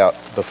to be caught out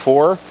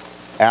before,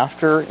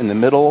 after, in the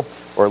middle,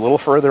 or a little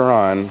further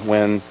on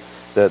when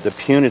the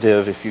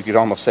punitive, if you could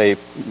almost say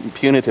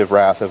punitive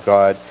wrath of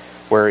God,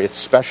 where it's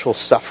special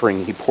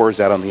suffering he pours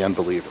out on the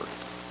unbeliever.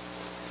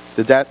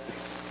 Did that?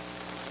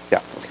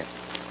 Yeah, okay.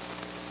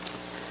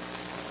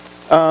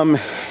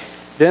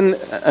 Then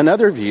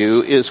another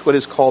view is what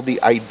is called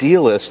the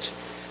idealist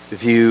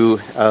view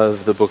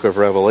of the book of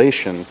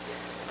Revelation.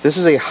 This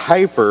is a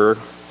hyper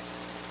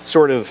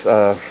sort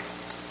of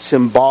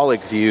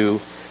symbolic view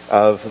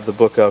of the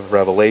book of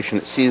Revelation.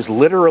 It sees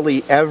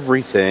literally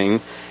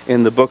everything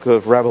in the book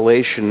of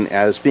Revelation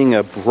as being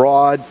a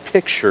broad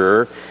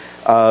picture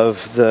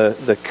of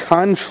the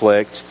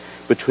conflict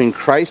between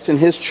Christ and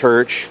his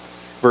church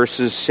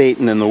versus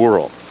Satan and the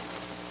world.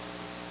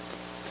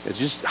 It's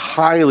just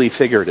highly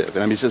figurative.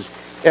 And I mean, it's just,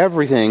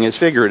 everything is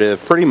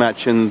figurative pretty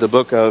much in the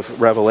book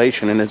of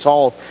Revelation, and it's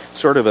all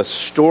sort of a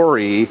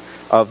story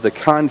of the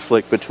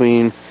conflict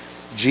between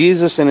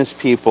Jesus and his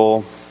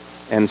people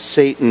and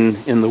Satan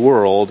in the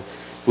world,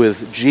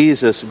 with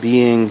Jesus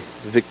being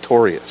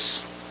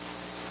victorious.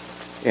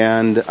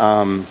 And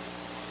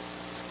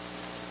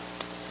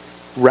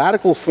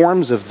radical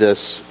forms of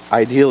this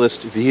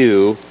idealist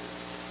view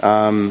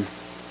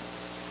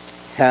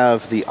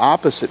have the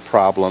opposite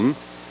problem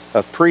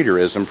of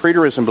preterism.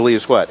 Preterism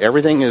believes what?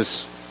 Everything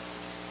is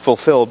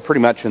fulfilled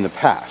pretty much in the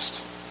past.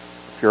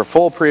 If you're a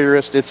full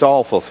preterist, it's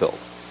all fulfilled.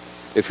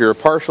 If you're a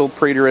partial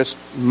preterist,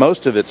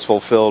 most of it's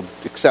fulfilled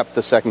except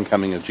the second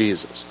coming of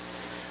Jesus.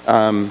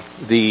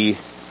 The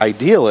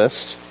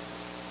idealist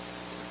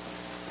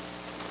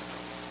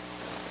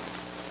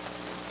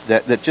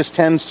that just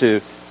tends to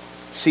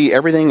see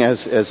everything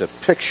as a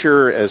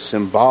picture, as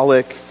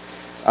symbolic,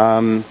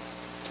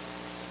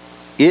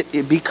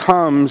 it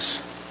becomes,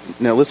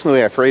 now listen to the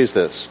way I phrase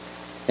this,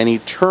 an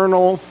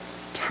eternal,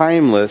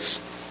 timeless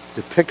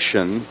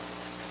depiction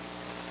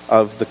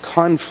of the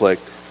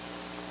conflict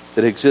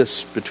that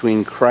exists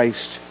between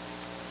Christ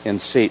and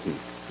Satan.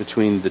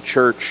 between the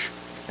church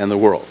and the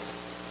world.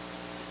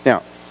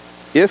 Now,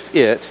 if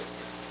it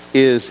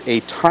is a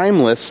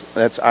timeless,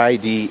 that's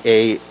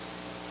I-D-A-E-A-L-I-S-T.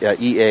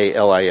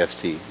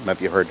 Might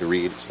be hard to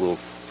read. It's a little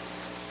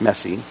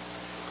messy.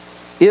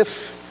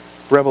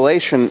 If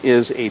Revelation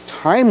is a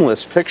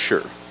timeless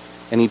picture,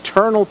 an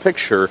eternal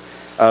picture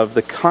of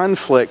the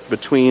conflict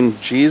between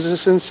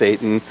Jesus and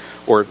Satan,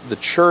 or the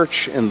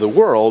church and the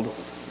world,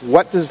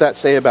 what does that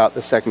say about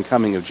the second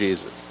coming of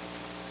Jesus?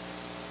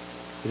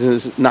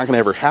 It's not going to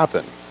ever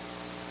happen.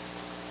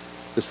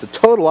 It's the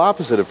total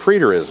opposite of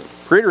preterism.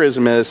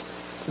 Preterism is,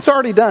 it's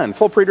already done.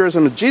 Full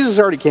preterism is Jesus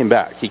already came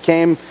back. He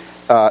came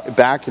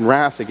back in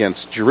wrath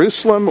against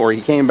Jerusalem, or he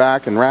came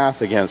back in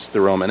wrath against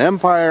the Roman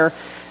Empire,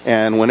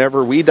 and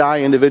whenever we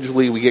die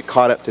individually, we get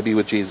caught up to be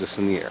with Jesus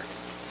in the air.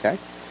 Okay?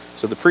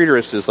 So the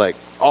preterist is like,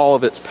 all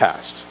of it's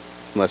past,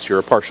 unless you're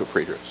a partial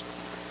preterist.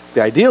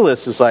 The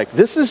idealist is like,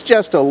 this is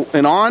just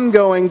an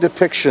ongoing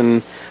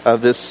depiction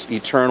of this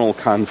eternal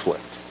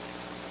conflict.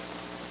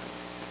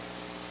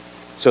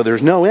 So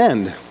there's no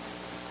end.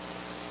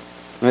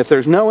 And if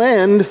there's no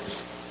end,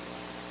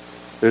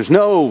 there's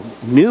no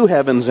new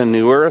heavens and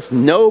new earth,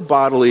 no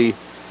bodily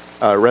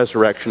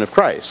resurrection of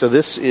Christ. So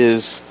this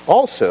is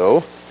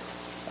also,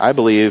 I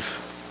believe,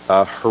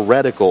 a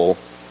heretical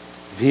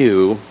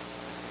view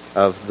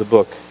of the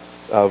book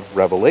of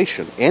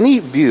Revelation. Any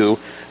view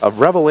of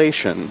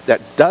Revelation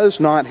that does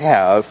not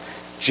have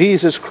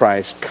Jesus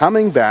Christ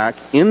coming back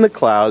in the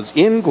clouds,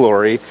 in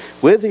glory,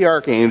 with the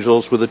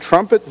archangels, with the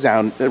trumpet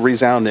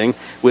resounding,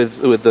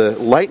 with the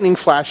lightning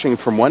flashing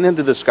from one end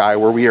of the sky,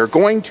 where we are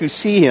going to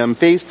see him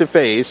face to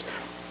face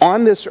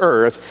on this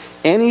earth,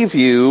 any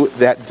view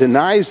that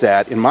denies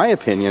that, in my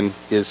opinion,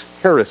 is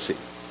heresy.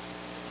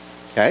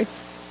 Okay?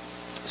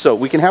 So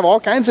we can have all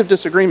kinds of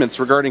disagreements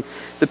regarding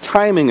the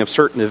timing of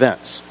certain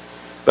events.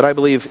 But I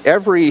believe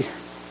every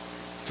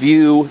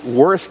view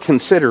worth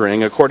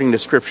considering, according to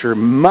Scripture,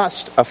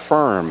 must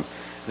affirm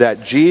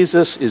that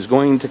Jesus is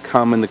going to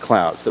come in the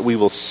clouds, that we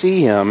will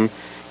see him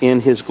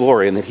in his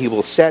glory, and that he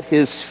will set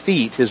his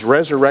feet, his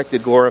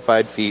resurrected,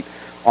 glorified feet,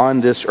 on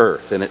this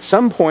earth. And at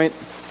some point,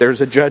 there's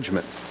a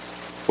judgment.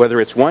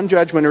 Whether it's one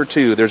judgment or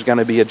two, there's going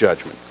to be a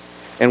judgment.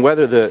 And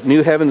whether the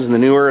new heavens and the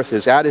new earth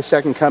is at his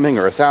second coming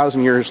or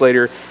 1,000 years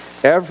later,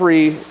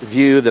 every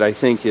view that I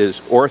think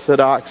is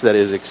orthodox, that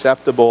is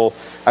acceptable,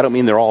 I don't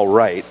mean they're all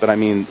right, but I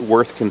mean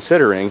worth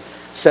considering,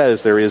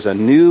 says there is a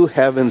new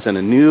heavens and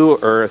a new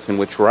earth in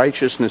which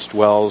righteousness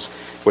dwells,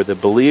 where the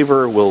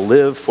believer will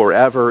live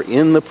forever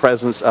in the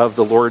presence of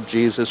the Lord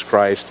Jesus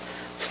Christ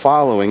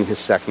following his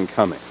second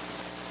coming.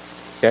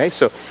 Okay,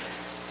 so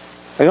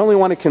I only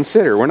want to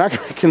consider. We're not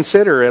going to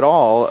consider at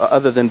all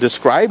other than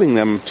describing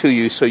them to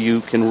you so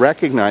you can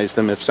recognize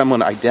them. If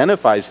someone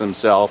identifies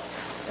themselves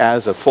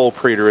as a full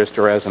preterist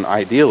or as an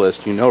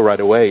idealist, you know right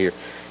away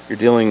you're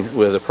dealing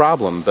with a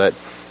problem. But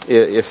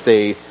if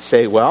they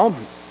say, well,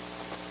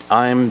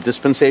 I'm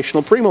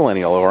dispensational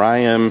premillennial, or I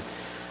am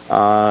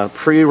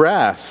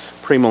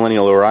pre-wrath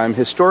premillennial, or I'm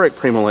historic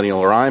premillennial,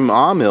 or I'm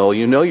amill,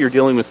 you know you're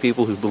dealing with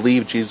people who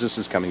believe Jesus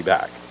is coming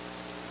back.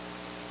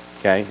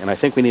 Okay? And I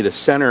think we need to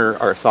center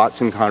our thoughts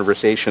and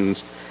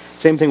conversations.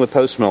 Same thing with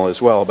postmill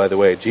as well, by the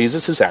way.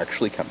 Jesus is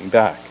actually coming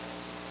back.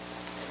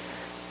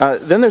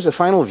 Then there's a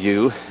final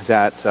view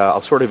that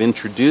I'll sort of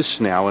introduce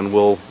now, and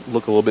we'll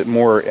look a little bit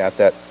more at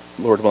that,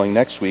 Lord willing,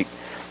 next week.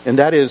 And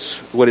that is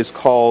what is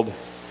called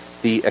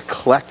the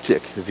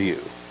eclectic view.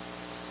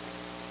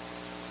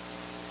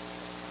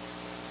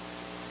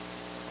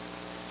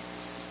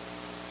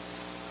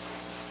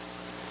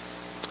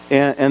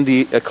 And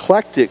the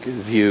eclectic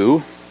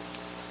view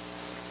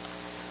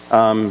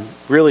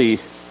really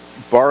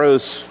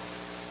borrows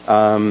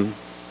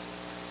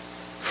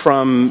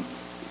from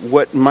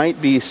what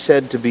might be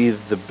said to be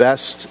the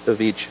best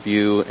of each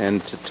view,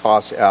 and to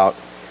toss out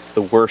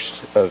the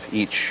worst of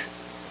each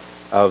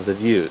of the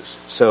views.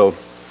 So,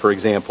 for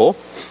example,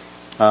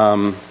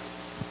 the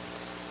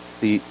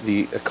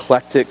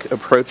eclectic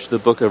approach to the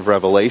book of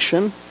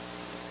Revelation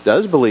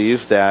does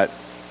believe that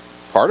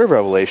part of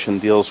Revelation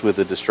deals with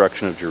the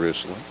destruction of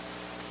Jerusalem.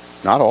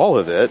 Not all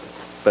of it,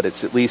 but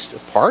it's at least a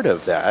part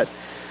of that.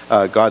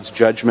 God's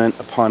judgment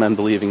upon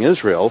unbelieving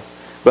Israel,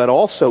 but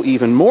also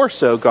even more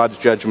so God's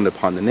judgment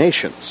upon the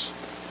nations.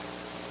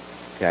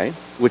 Okay?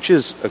 Which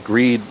is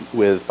agreed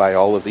with by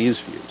all of these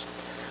views.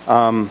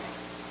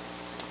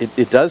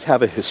 It does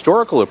have a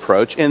historical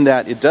approach in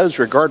that it does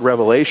regard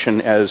Revelation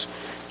as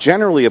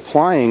generally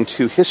applying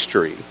to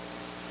history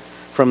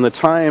from the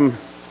time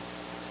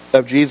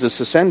of Jesus'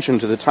 ascension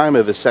to the time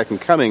of his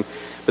second coming,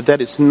 but that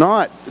it's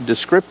not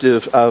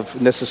descriptive of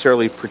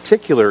necessarily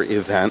particular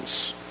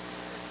events,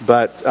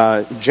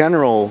 but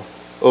general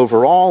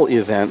overall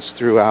events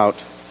throughout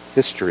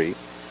history.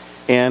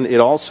 And it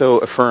also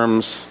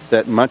affirms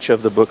that much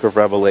of the book of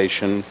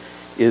Revelation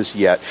is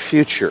yet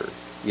future,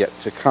 yet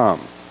to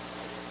come.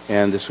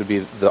 And this would be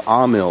the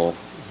Amill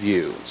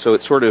view. So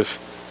it sort of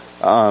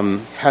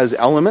has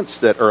elements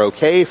that are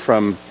okay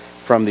from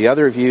the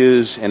other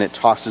views, and it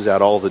tosses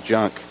out all the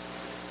junk.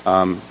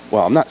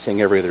 Well, I'm not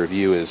saying every other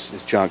view is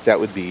junk. That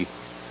would be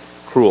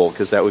cruel,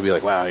 because that would be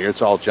like, wow,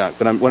 it's all junk.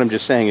 But what I'm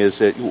just saying is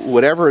that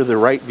whatever the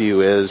right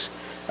view is,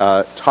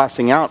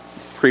 tossing out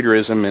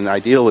preterism and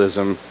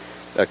idealism,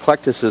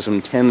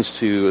 eclecticism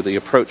the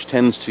approach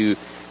tends to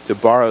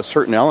borrow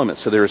certain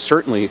elements. So there is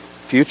certainly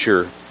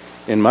future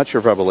in much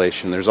of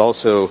Revelation. There's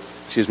also,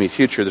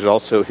 there's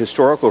also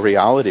historical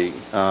reality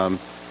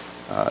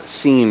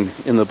seen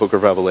in the book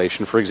of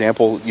Revelation. For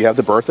example, you have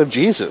the birth of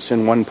Jesus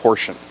in one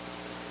portion.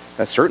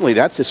 That's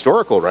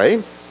historical,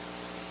 right?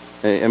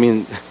 I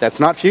mean, that's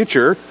not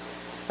future.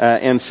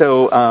 And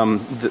so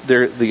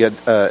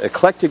the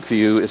eclectic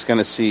view is going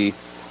to see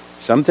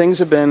some things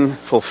have been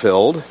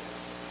fulfilled,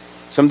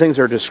 some things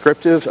are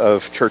descriptive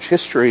of church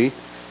history,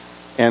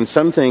 and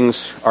some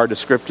things are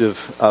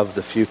descriptive of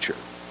the future.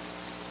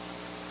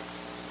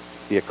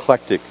 The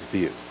eclectic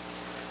view.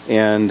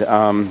 And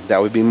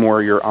that would be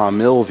more your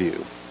Amil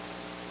view.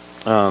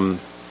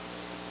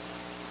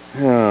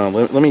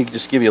 Let me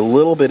just give you a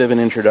little bit of an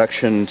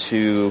introduction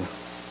to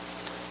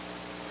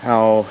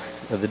how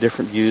the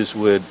different views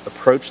would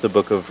approach the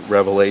book of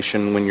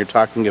Revelation. When you're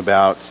talking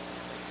about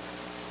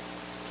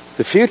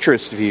the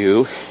futurist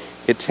view,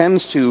 it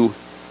tends to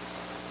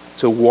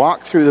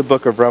walk through the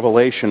book of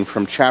Revelation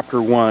from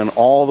chapter 1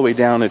 all the way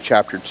down to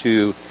chapter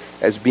 2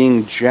 as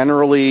being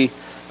generally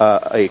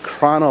a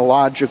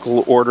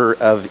chronological order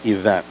of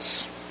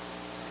events.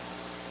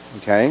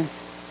 Okay?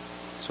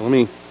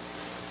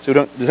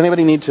 Does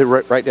anybody need to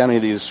write down any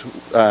of these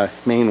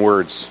main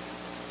words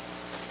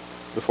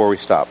before we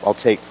stop?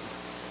 Can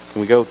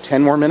we go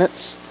 10 more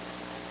minutes?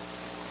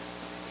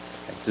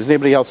 Okay. Does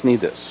anybody else need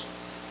this?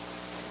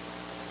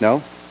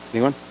 No?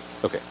 Anyone?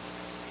 Okay.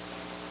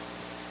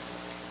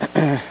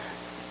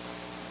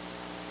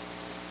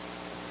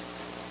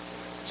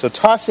 So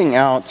tossing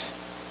out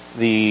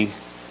the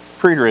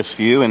preterist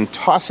view and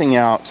tossing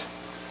out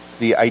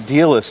the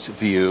idealist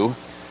view,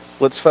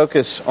 let's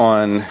focus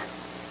on,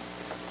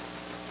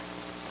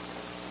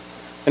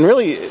 and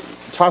really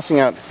tossing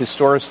out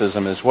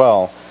historicism as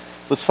well,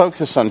 let's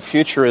focus on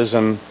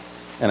futurism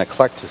and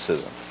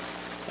eclecticism.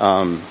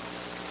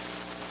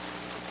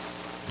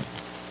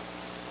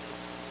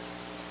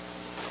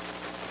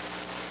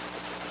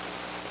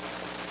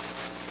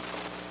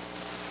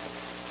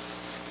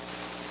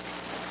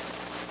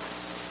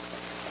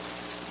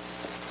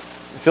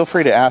 Feel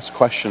free to ask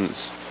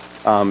questions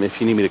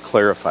if you need me to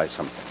clarify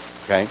something,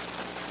 okay?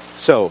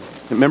 So,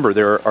 remember,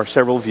 there are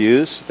several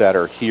views that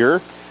are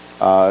here.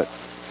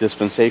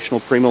 Dispensational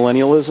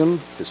premillennialism,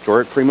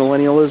 historic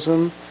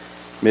premillennialism,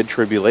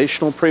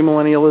 mid-tribulational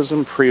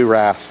premillennialism,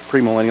 pre-wrath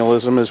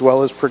premillennialism, as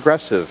well as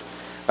progressive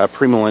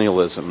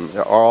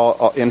premillennialism,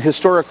 all in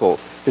historic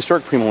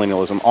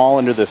premillennialism, all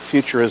under the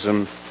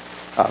futurism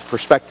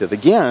perspective.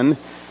 Again,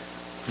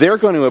 they're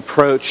going to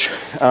approach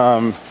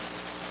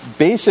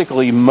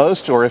basically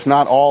most, or if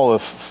not all,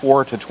 of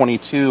 4 to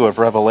 22 of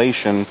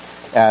Revelation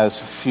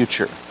as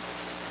future.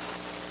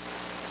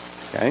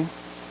 Okay?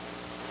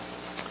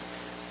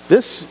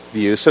 This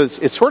view, so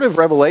it's sort of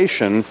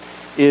Revelation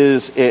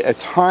is a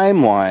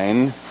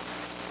timeline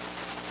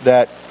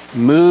that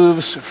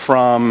moves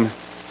from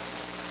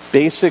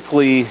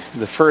basically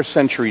the first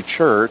century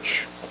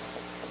church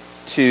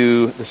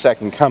to the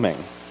second coming,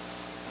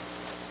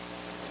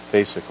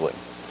 basically.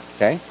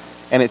 Okay?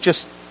 And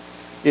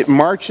it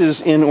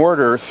marches in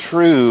order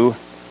through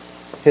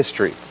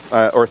history,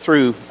 or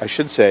through, I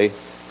should say,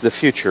 the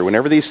future.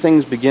 Whenever these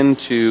things begin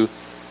to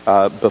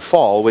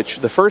befall, which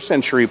the first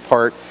century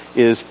part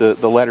is the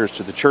letters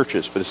to the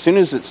churches, but as soon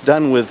as it's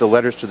done with the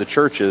letters to the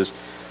churches,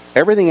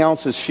 everything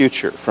else is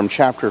future, from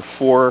chapter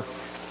 4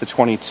 to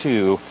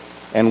 22.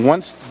 And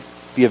once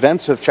the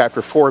events of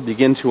chapter 4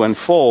 begin to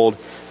unfold,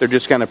 they're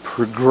just going to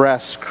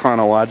progress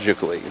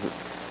chronologically,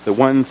 the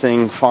one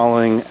thing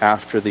following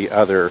after the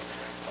other,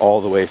 all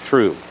the way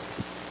through.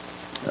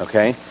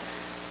 Okay?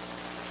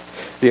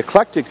 The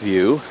eclectic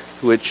view,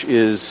 which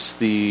is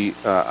the,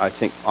 I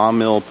think,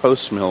 Amil,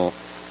 post-mill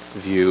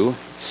view,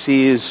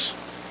 sees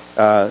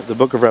the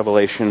book of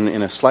Revelation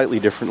in a slightly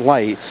different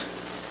light.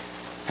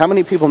 How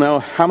many people know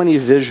how many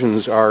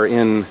visions are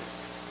in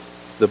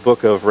the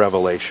book of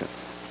Revelation?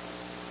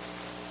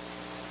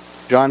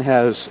 John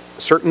has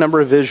a certain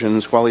number of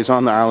visions while he's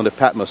on the island of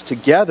Patmos.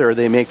 Together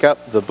they make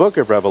up the book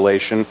of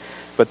Revelation,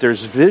 but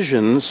there's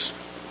visions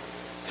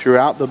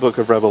throughout the book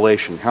of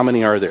Revelation. How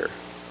many are there?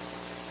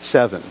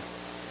 7.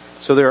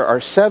 So there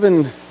are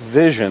 7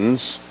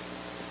 visions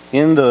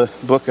in the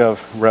book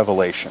of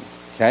Revelation.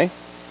 Okay?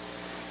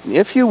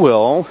 If you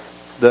will,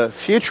 the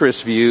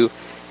futurist view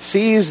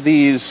sees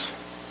these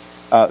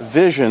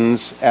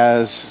visions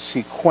as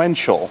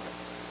sequential.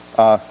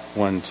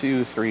 1,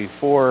 2, 3,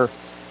 4,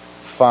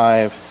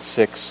 5,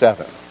 6,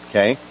 7.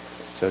 Okay?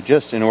 So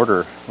just in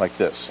order like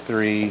this.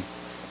 3,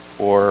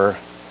 4,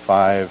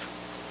 5,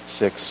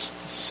 6,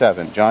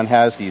 7. John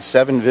has these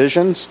 7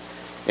 visions,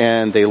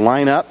 and they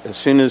line up as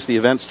soon as the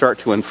events start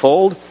to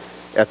unfold.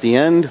 At the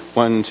end,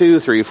 1, 2,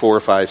 3, 4,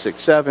 5,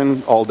 6,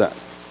 7, all done.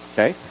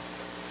 Okay?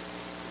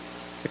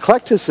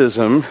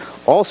 Eclecticism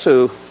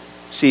also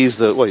sees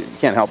you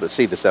can't help but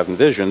see the 7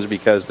 visions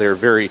because they're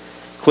very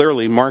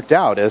clearly marked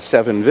out as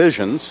 7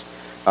 visions.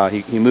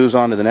 He moves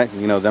on to the next,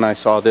 then I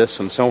saw this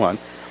and so on.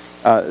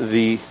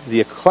 The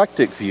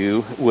eclectic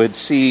view would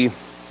see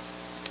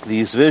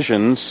these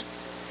visions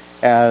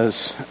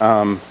as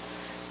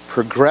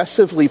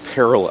progressively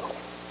parallel.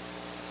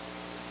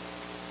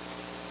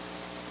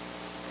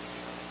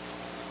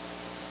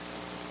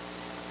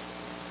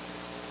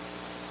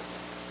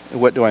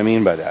 What do I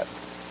mean by that?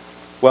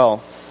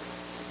 Well,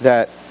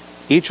 that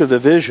each of the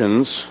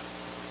visions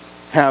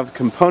have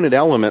component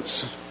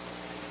elements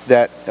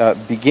that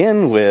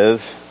begin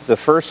with the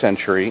first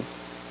century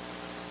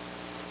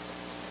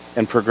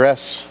and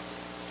progress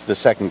to the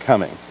second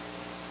coming.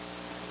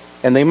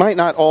 And they might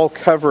not all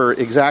cover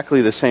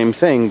exactly the same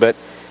thing, but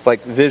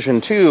like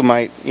vision 2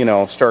 might,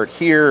 start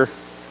here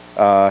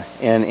and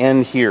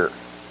end here.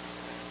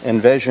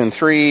 And vision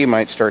 3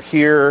 might start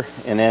here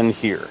and end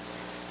here.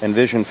 And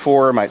vision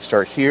 4 might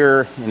start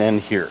here and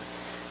end here.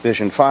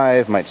 Vision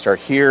 5 might start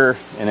here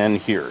and end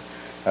here.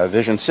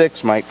 Vision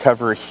 6 might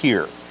cover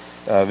here.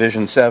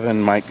 Vision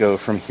 7 might go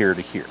from here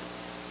to here.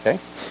 Okay?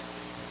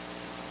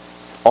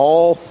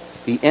 All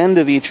the end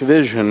of each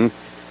vision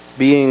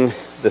being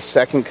the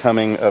second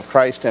coming of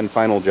Christ and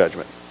final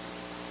judgment.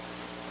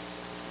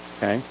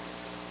 Okay?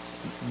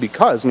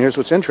 Because, and here's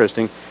what's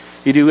interesting,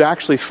 you do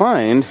actually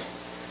find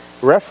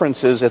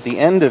references at the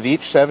end of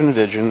each 7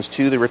 visions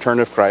to the return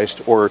of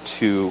Christ or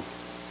to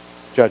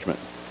judgment.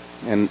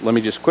 And let me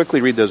just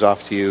quickly read those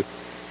off to you,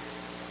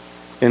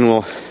 and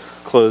we'll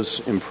close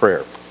in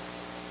prayer.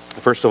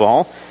 First of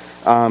all,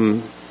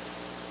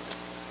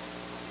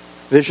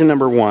 vision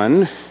number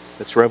 1,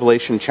 that's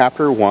Revelation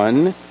chapter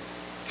 1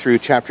 through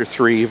chapter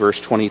 3, verse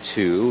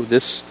 22.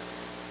 This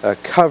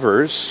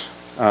covers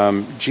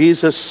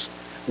Jesus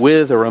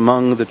with or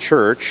among the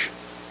church.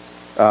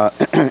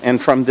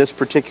 And from this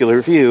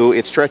particular view,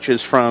 it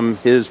stretches from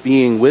his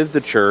being with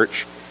the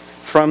church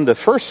from the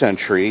first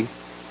century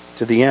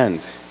to the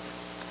end.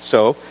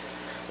 So,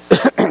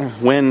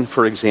 when,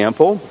 for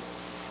example,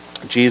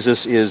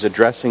 Jesus is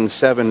addressing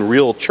 7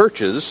 real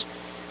churches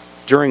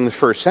during the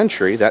first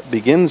century, that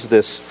begins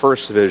this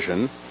first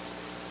vision,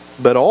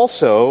 but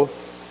also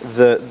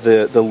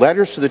the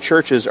letters to the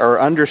churches are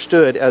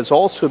understood as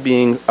also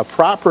being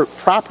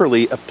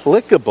properly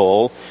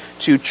applicable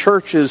to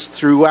churches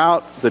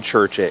throughout the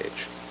church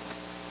age.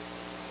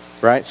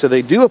 Right? So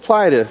they do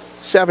apply to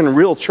 7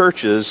 real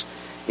churches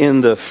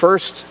in the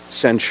first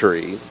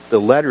century, the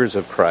letters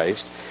of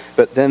Christ,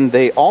 but then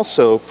they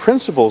also,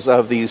 principles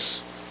of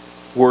these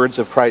words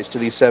of Christ to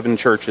these 7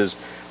 churches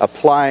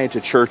apply to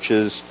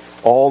churches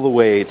all the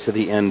way to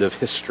the end of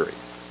history.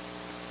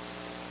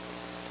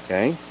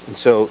 Okay? And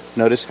so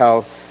notice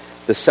how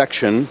the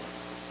section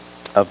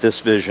of this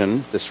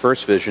vision, this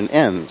first vision,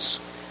 ends.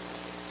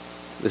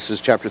 This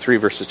is chapter 3,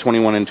 verses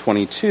 21 and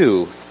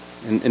 22.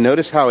 And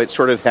notice how it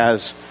sort of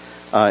has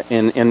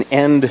an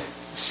end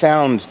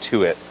sound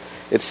to it.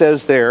 It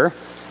says there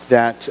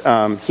that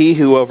he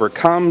who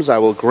overcomes, I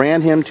will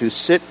grant him to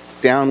sit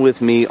down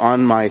with me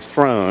on my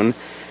throne,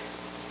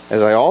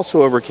 as I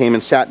also overcame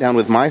and sat down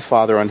with my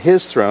Father on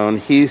his throne.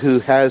 He who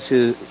has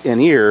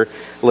an ear,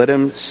 let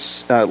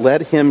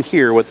him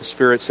hear what the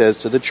Spirit says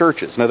to the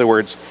churches. In other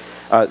words,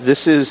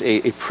 this is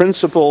a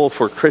principle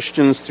for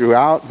Christians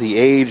throughout the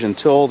age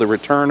until the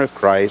return of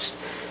Christ,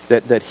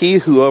 that he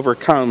who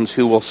overcomes,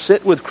 who will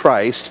sit with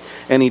Christ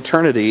in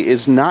eternity,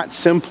 is not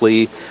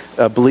simply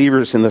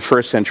believers in the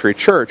first century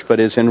church, but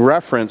is in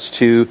reference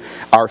to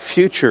our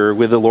future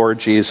with the Lord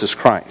Jesus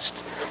Christ.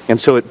 And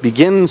so it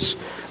begins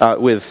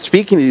with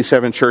speaking to these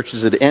 7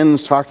 churches. It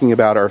ends talking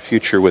about our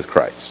future with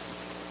Christ.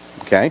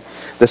 Okay?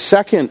 The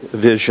second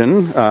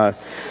vision,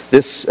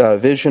 this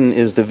vision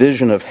is the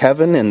vision of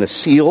heaven and the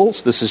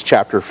seals. This is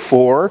chapter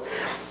 4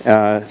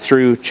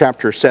 through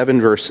chapter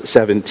 7, verse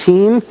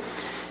 17.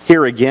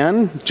 Here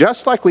again,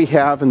 just like we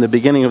have in the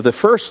beginning of the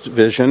first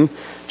vision,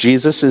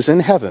 Jesus is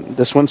in heaven.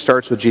 This one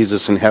starts with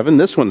Jesus in heaven.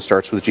 This one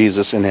starts with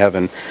Jesus in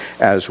heaven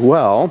as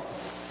well.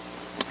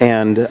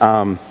 And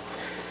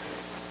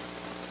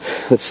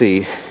let's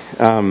see.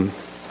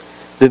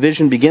 The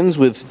vision begins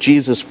with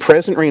Jesus'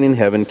 present reign in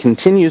heaven,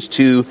 continues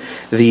to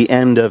the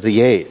end of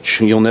the age.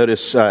 You'll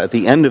notice at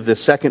the end of the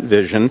second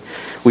vision,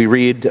 we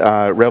read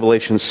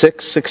Revelation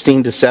 6,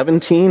 16 to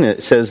 17.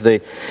 It says,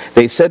 they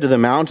said to the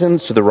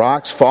mountains, to the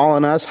rocks, fall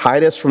on us,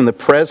 hide us from the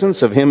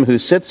presence of him who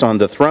sits on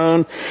the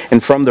throne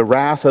and from the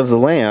wrath of the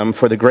Lamb,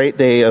 for the great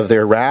day of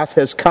their wrath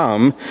has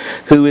come,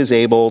 who is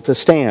able to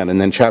stand. And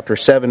then chapter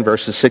 7,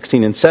 verses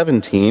 16 and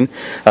 17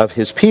 of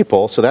his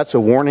people. So that's a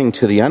warning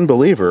to the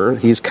unbeliever.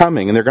 He's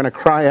coming, and they're going to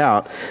cry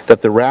out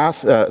that the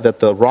wrath,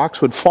 that the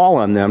rocks would fall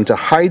on them to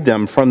hide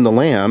them from the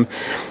Lamb.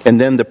 And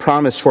then the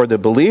promise for the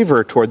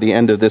believer toward the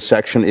end of this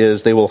section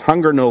is they will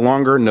hunger no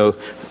longer,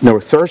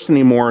 nor thirst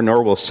anymore,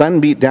 nor will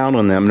sun beat down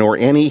on them, nor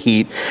any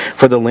heat,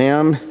 for the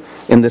Lamb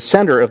in the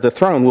center of the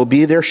throne will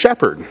be their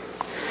shepherd.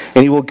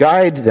 And he will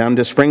guide them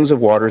to springs of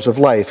waters of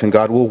life, and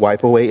God will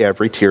wipe away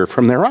every tear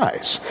from their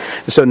eyes.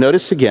 So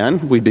notice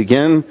again, we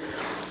begin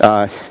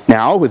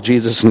now with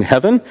Jesus in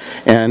heaven,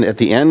 and at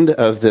the end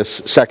of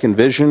this second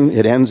vision,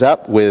 it ends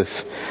up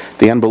with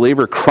the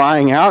unbeliever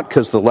crying out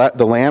because the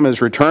Lamb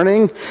is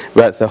returning,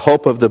 but the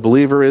hope of the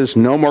believer is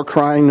no more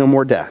crying, no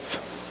more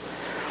death.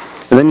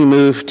 And then you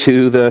move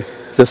to the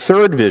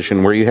third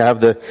vision where you have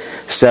the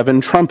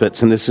 7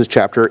 trumpets, and this is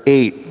chapter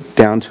 8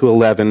 down to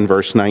 11,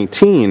 verse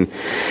 19.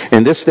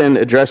 And this then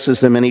addresses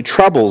the many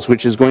troubles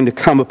which is going to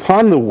come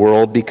upon the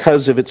world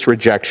because of its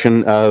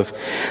rejection of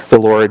the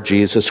Lord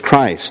Jesus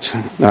Christ.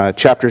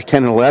 Chapters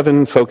 10 and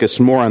 11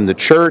 focus more on the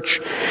church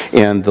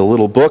and the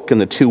little book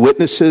and the 2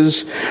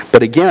 witnesses.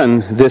 But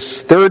again,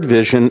 this third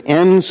vision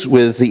ends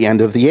with the end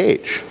of the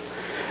age.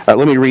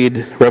 Let me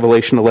read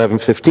Revelation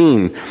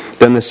 11:15.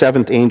 Then the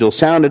 7th angel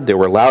sounded. There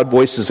were loud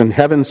voices in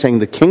heaven saying,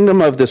 "The kingdom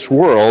of this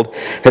world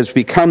has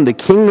become the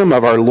kingdom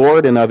of our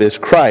Lord and of his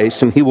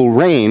Christ, and he will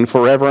reign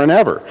forever and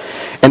ever."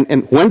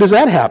 And when does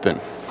that happen?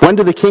 When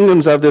do the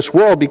kingdoms of this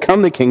world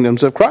become the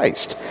kingdoms of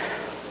Christ?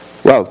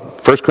 Well,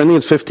 1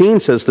 Corinthians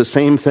 15 says the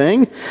same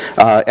thing,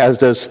 as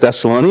does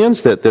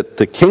Thessalonians, that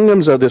the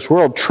kingdoms of this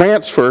world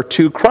transfer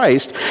to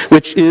Christ,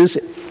 which is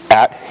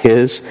at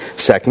his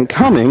second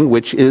coming,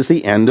 which is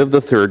the end of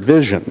the third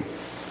vision.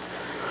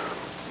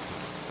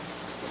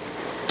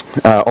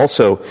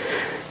 The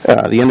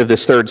end of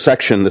this third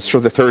section, this for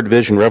the third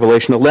vision,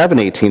 Revelation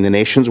 11:18, the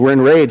nations were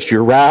enraged.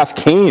 Your wrath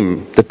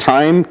came. The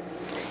time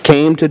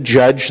came to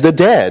judge the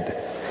dead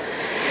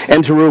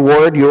and to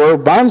reward your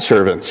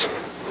bondservants.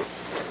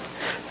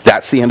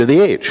 That's the end of the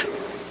age.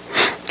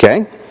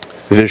 Okay?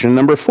 Vision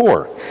number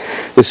 4.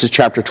 This is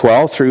chapter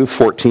 12 through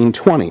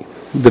 14:20.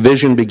 The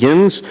vision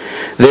begins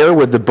there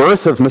with the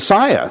birth of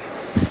Messiah.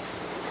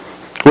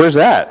 Where's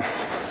that?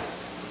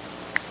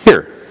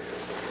 Here.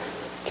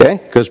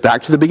 Okay? Goes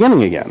back to the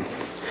beginning again.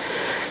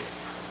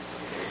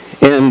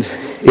 And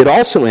it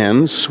also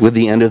ends with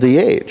the end of the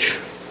age.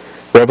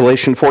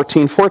 Revelation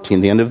 14:14,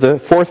 the end of the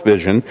fourth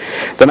vision.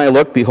 Then I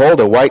looked, behold,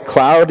 a white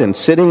cloud, and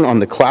sitting on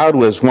the cloud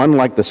was one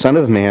like the Son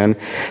of Man,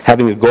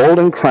 having a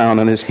golden crown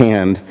on his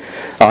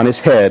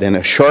head, and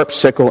a sharp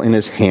sickle in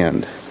his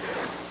hand.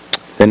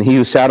 Then he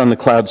who sat on the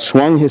cloud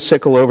swung his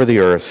sickle over the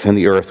earth, and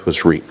the earth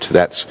was reaped.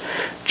 That's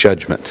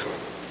judgment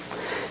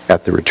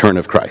at the return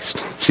of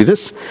Christ. See,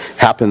 this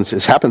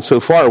has happened so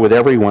far with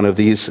every one of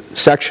these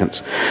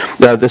sections.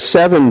 The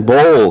 7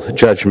 bowl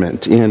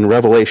judgment in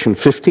Revelation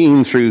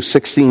 15 through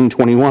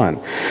 16:21.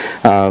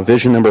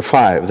 Vision number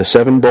 5, the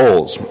 7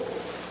 bowls.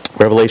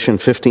 Revelation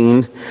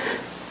 15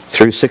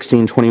 through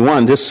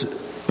 16:21. This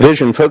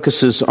vision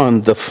focuses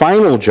on the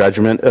final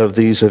judgment of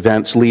these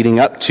events leading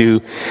up to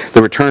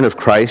the return of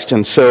Christ.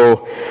 And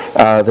so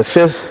the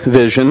 5th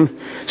vision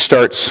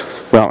starts,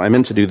 I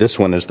meant to do this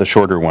one as the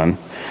shorter one,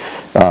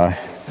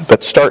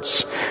 but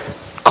starts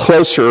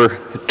closer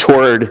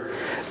toward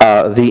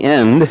the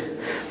end.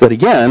 But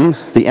again,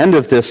 the end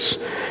of this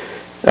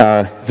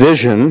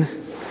vision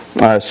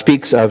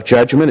speaks of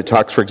judgment. It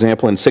talks, for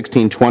example, in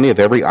 16:20 of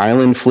every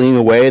island fleeing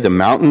away. The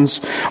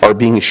mountains are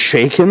being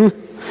shaken.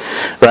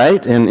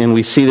 Right? And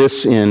we see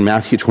this in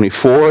Matthew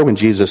 24 when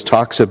Jesus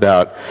talks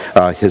about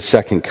his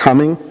second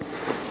coming.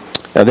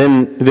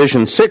 Then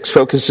Vision 6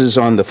 focuses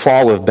on the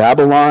fall of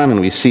Babylon, and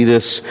we see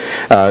this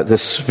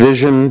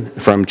vision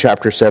from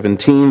chapter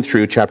 17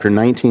 through chapter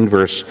 19,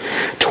 verse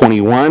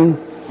 21.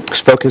 This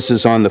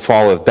focuses on the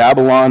fall of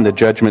Babylon, the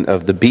judgment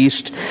of the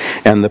beast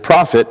and the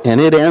prophet, and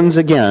it ends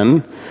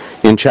again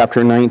in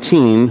chapter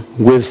 19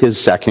 with his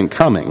second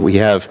coming. We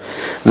have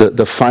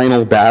the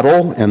final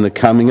battle and the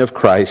coming of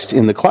Christ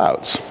in the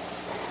clouds.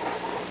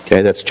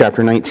 Okay, that's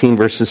chapter 19,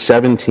 verses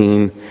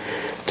 17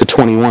 to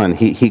 21.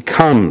 He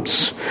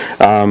comes.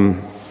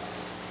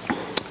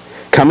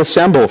 Come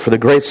assemble for the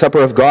great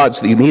supper of God,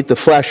 so that you meet the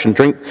flesh and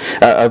drink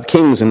of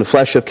kings, and the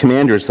flesh of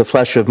commanders, the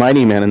flesh of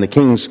mighty men, and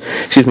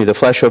the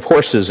flesh of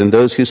horses and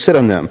those who sit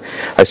on them.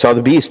 I saw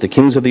the beast, the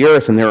kings of the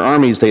earth, and their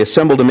armies. They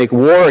assembled to make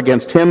war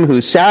against him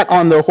who sat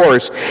on the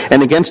horse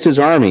and against his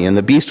army. And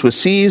the beast was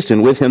seized,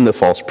 and with him the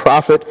false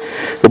prophet,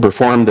 who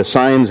performed the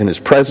signs in his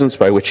presence,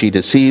 by which he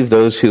deceived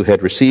those who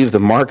had received the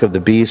mark of the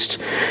beast,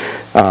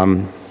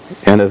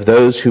 and of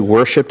those who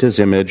worshipped his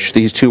image.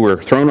 These 2 were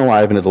thrown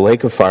alive into the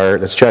lake of fire,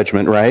 that's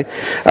judgment, right?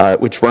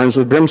 Which burns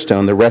with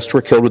brimstone. The rest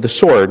were killed with the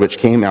sword, which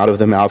came out of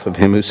the mouth of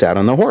him who sat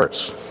on the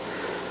horse.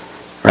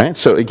 Right?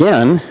 So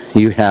again,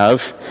 you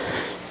have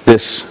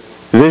this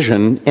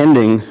vision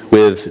ending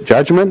with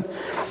judgment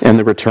and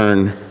the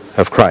return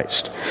of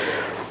Christ.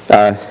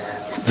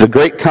 The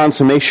great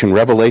consummation,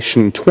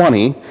 Revelation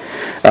 20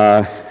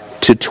 to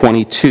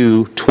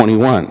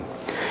 22:21.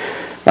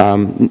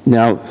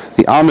 Now,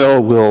 the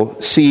Amill will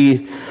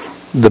see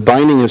the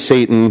binding of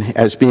Satan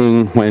as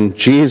being when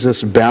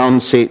Jesus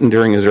bound Satan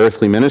during his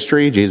earthly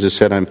ministry. Jesus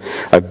said,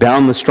 I've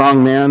bound the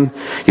strong man.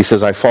 He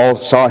says, I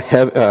saw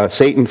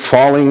Satan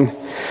falling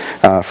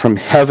from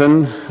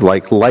heaven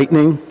like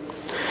lightning.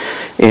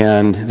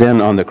 And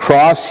then on the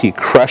cross, he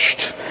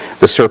crushed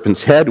the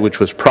serpent's head, which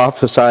was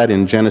prophesied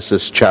in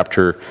Genesis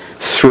chapter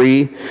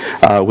 3,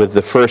 with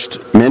the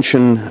first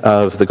mention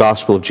of the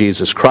gospel of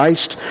Jesus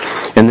Christ.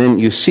 And then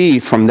you see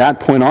from that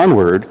point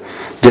onward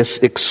this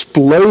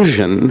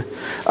explosion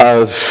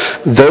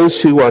of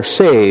those who are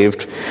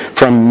saved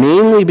from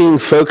mainly being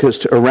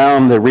focused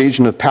around the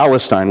region of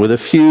Palestine with a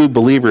few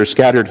believers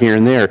scattered here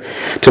and there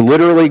to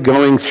literally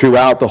going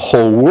throughout the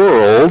whole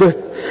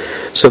world,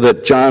 so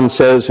that John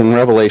says in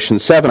Revelation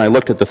 7, I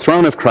looked at the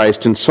throne of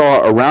Christ and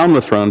saw around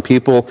the throne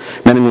people,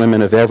 men and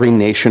women of every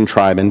nation,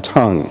 tribe, and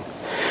tongue.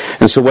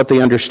 And so what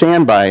they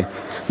understand by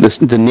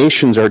the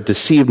nations are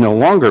deceived no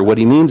longer, what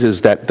he means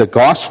is that the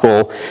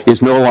gospel is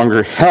no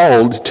longer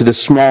held to the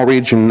small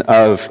region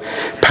of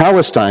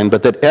Palestine,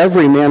 but that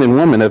every man and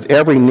woman of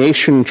every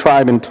nation,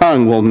 tribe, and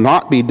tongue will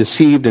not be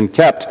deceived and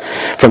kept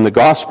from the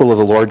gospel of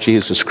the Lord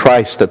Jesus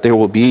Christ, that there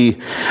will be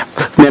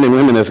men and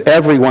women of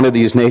every one of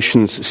these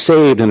nations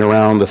saved and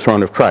around the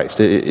throne of Christ.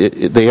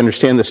 They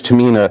understand this to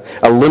mean a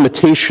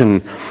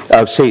limitation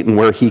of Satan,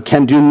 where he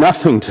can do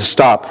nothing to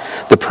stop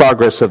the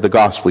progress of the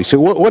gospel. You say,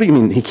 what do you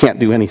mean he can't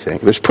do anything?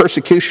 There's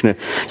persecution.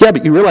 Yeah,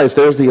 but you realize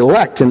there's the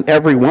elect, and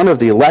every one of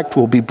the elect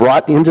will be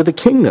brought into the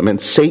kingdom, and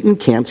Satan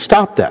can't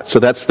stop that. So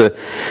that's the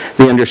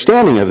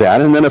understanding of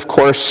that. And then, of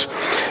course,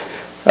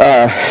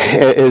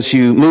 as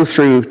you move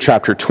through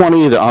chapter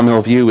 20, the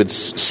Amiel view would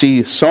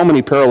see so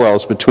many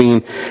parallels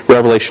between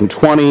Revelation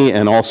 20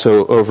 and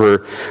also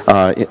over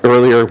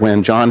earlier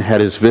when John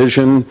had his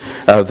vision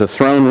of the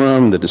throne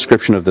room, the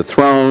description of the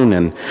throne.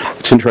 And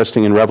it's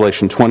interesting, in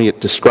Revelation 20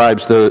 it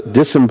describes the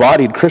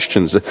disembodied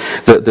Christians,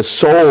 the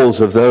souls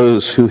of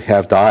those who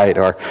have died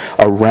are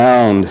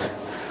around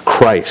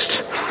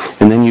Christ.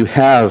 And then you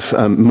have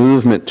a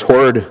movement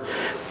toward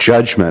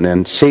judgment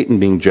and Satan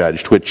being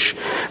judged, which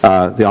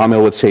the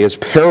Amiel would say is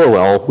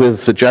parallel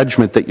with the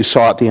judgment that you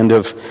saw at the end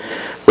of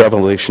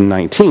Revelation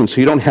 19. So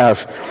you don't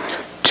have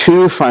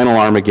two final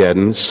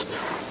Armageddons,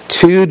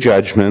 two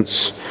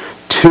judgments,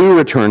 two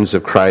returns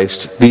of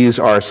Christ. These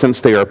are, since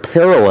they are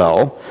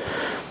parallel,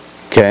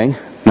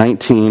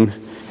 19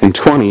 and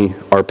 20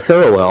 are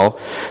parallel,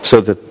 so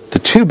that the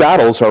two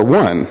battles are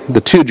one. The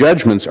two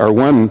judgments are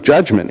one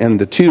judgment, and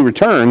the two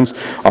returns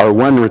are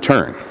one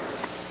return.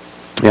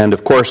 And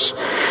of course,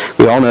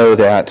 we all know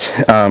that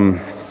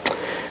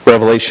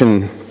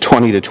Revelation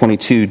 20 to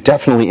 22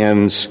 definitely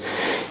ends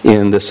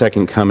in the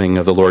second coming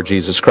of the Lord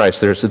Jesus Christ.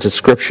 There's a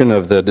description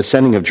of the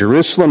descending of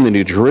Jerusalem, the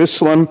New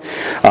Jerusalem,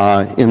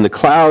 in the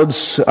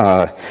clouds.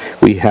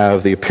 We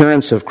have the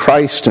appearance of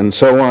Christ and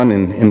so on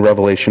in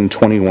Revelation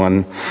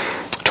 21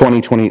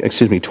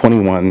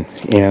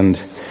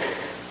 and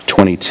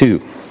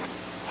 22.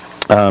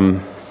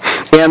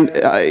 And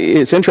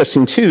it's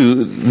interesting,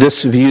 too,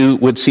 this view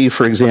would see,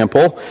 for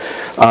example,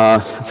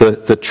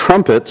 the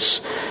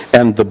trumpets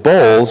and the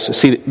bowls.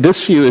 See,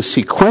 this view is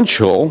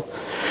sequential,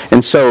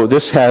 and so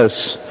this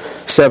has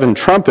 7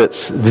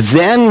 trumpets,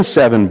 then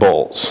 7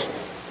 bowls.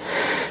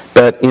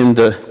 But in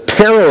the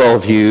parallel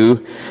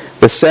view,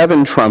 the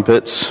 7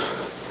 trumpets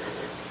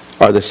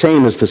are the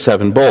same as the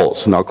 7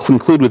 bowls. And I'll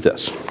conclude with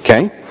this,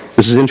 okay?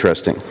 This is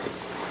interesting.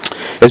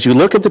 As you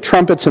look at the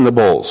trumpets and the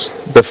bowls,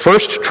 the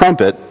first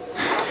trumpet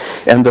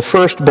and the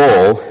first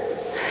bowl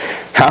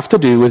have to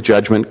do with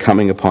judgment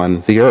coming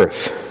upon the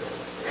earth.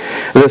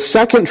 The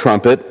second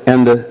trumpet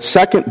and the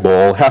second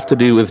bowl have to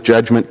do with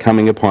judgment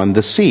coming upon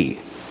the sea.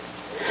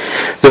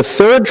 The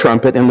third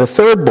trumpet and the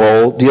third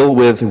bowl deal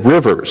with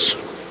rivers.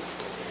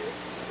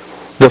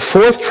 The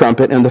fourth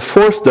trumpet and the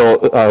fourth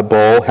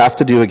bowl have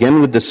to do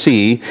again with the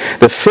sea.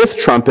 The fifth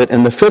trumpet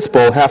and the fifth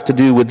bowl have to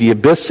do with the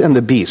abyss and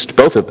the beast,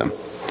 both of them.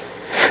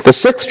 The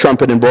sixth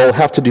trumpet and bowl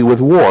have to do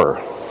with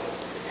war.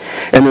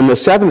 And then the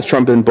seventh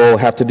trumpet and bowl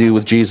have to do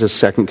with Jesus'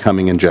 second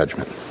coming and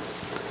judgment.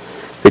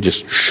 They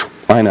just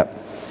line up.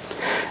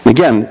 And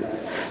again,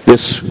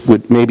 this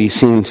would maybe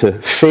seem to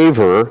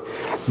favor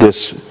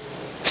this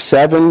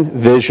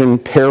 7-vision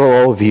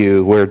parallel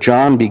view where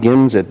John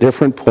begins at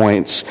different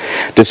points,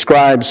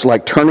 describes,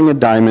 like turning a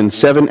diamond,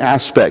 7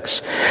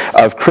 aspects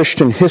of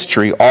Christian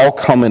history, all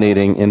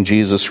culminating in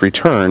Jesus'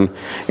 return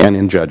and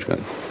in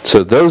judgment.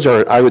 So those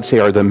are, I would say,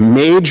 are the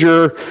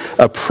major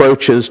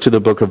approaches to the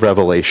book of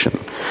Revelation.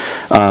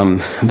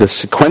 The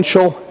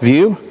sequential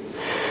view.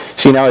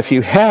 See, now if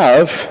you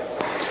have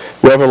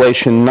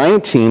Revelation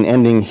 19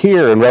 ending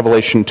here and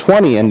Revelation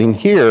 20 ending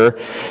here,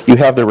 you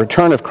have the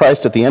return of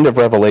Christ at the end of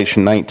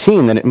Revelation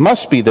 19, then it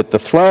must be that the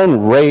throne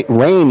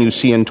reign you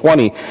see in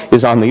 20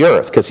 is on the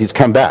earth, because he's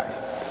come back.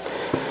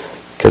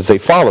 Because they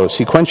follow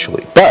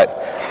sequentially. But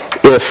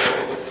if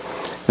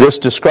this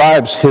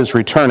describes his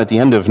return at the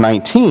end of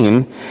 19,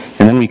 and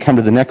then we come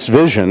to the next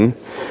vision,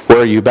 where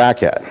are you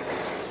back at?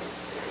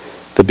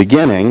 The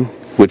beginning,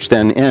 which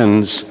then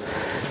ends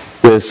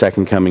with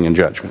second coming and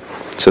judgment.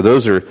 So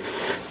those are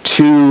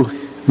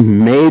 2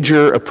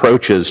 major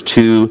approaches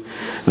to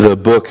the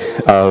book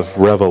of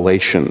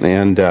Revelation.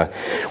 And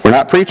we're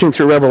not preaching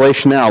through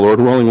Revelation now. Lord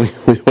willing,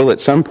 we will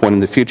at some point in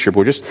the future. But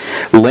we're just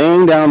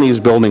laying down these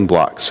building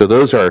blocks. So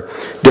those are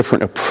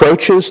different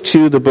approaches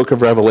to the book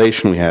of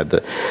Revelation. We had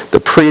the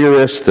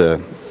preterist,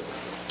 the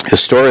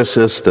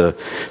historicist, the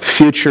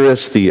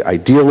futurist, the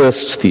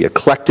idealist, the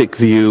eclectic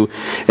view,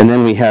 and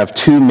then we have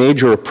two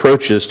major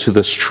approaches to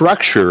the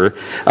structure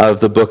of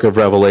the book of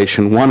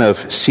Revelation, one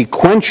of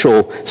seven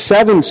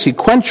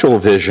sequential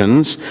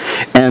visions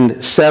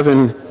and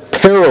seven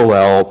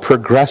parallel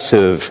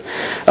progressive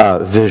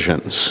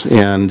visions.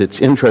 And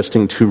it's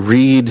interesting to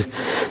read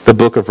the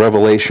book of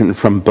Revelation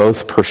from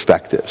both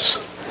perspectives.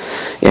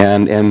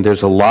 And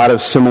there's a lot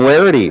of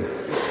similarity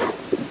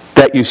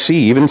that you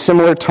see, even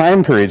similar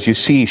time periods you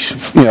see,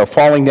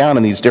 falling down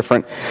in these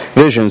different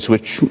visions,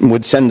 which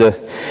would tend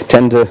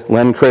to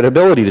lend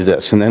credibility to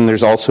this. And then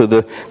there's also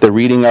the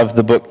reading of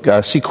the book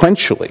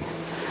sequentially.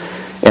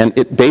 And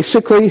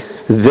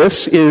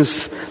this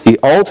is the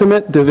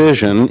ultimate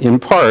division, in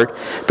part,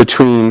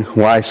 between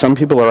why some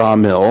people are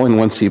Amil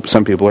and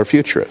some people are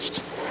futurists.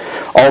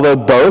 Although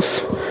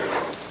both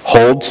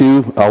hold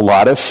to a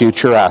lot of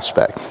future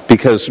aspect.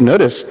 Because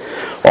notice,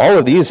 all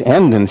of these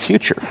end in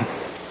future.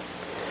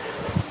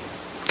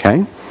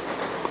 Okay?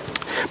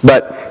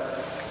 But,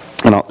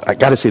 I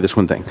got to say this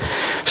one thing.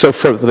 So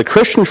for the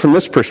Christian from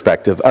this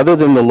perspective, other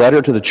than the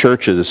letter to the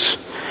churches,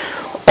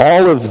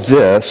 all of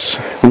this,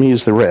 let me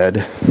use the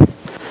red,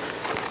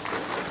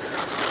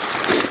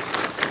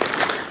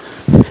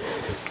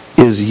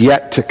 is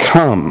yet to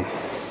come.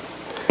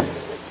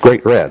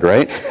 Great red,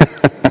 right?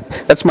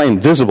 That's my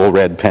invisible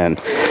red pen.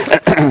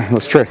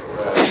 Let's try.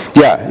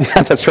 Yeah,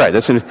 that's right.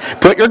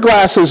 Put your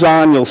glasses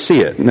on, you'll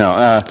see it. No,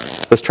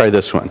 let's try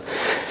this one.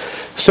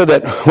 So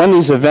that when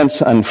these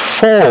events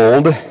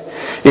unfold,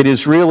 it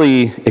is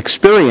really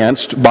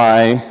experienced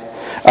by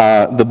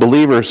the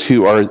believers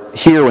who are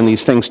here when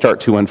these things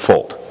start to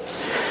unfold.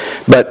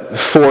 But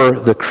for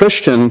the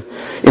Christian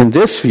in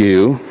this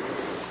view,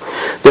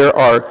 there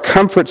are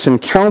comforts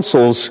and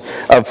counsels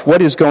of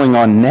what is going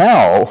on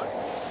now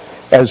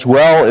as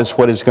well as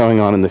what is going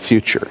on in the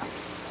future.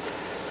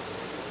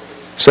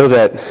 So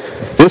that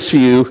this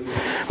view,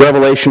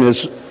 Revelation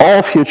is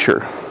all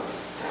future.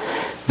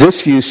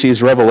 This view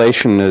sees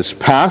Revelation as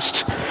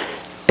past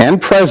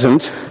and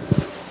present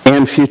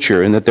and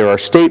future, and that there are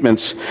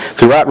statements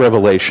throughout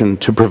Revelation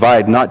to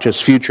provide not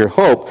just future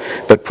hope,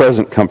 but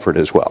present comfort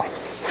as well.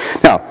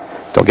 Now,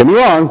 don't get me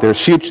wrong,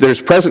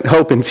 there's present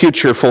hope and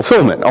future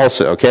fulfillment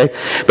also, okay?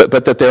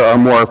 But that there are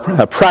more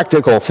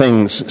practical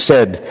things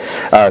said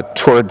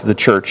toward the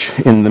church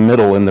in the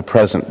middle, in the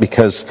present,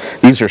 because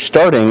these are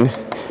starting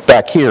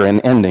back here and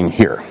ending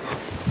here.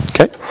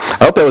 Okay?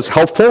 I hope that was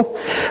helpful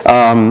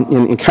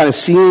in kind of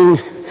seeing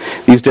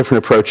these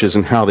different approaches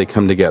and how they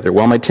come together.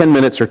 Well, my 10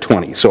 minutes are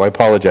 20, so I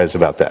apologize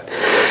about that.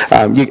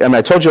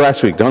 I told you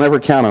last week, don't ever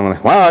count on,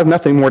 I have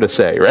nothing more to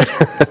say, right?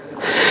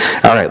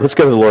 All right, let's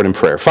go to the Lord in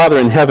prayer. Father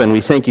in heaven, we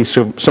thank you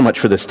so much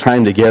for this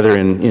time together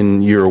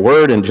in your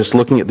word and just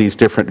looking at these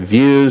different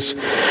views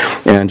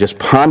and just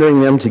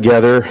pondering them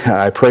together.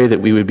 I pray that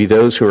we would be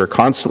those who are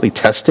constantly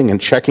testing and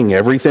checking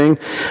everything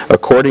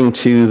according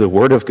to the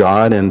word of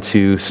God and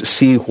to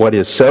see what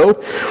is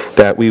so,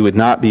 that we would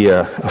not be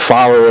a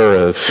follower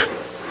of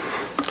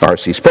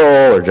R.C.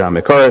 Sproul or John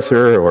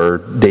MacArthur or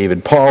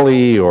David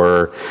Pauly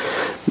or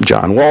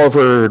John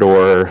Walvoord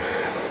or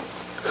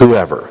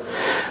whoever.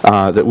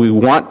 That we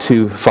want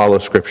to follow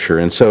Scripture.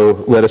 And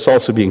so let us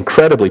also be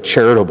incredibly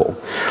charitable,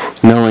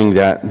 knowing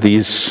that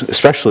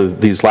especially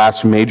these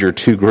last major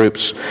two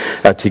groups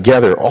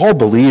together, all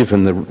believe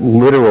in the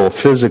literal,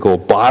 physical,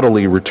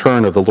 bodily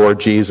return of the Lord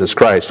Jesus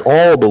Christ.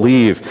 All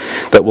believe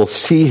that we'll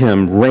see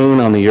him reign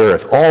on the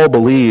earth. All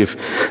believe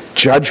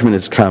judgment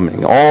is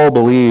coming. All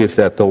believe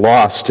that the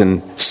lost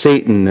and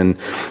Satan and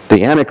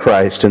the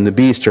Antichrist and the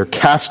beast are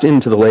cast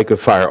into the lake of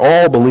fire.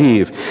 All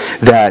believe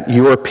that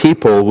your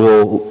people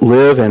will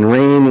live and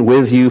reign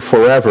with you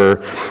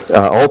forever,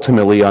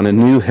 ultimately on a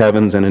new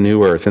heavens and a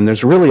new earth. And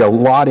there's really a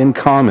lot in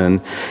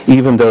common,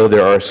 even though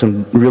there are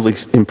some really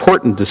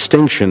important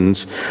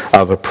distinctions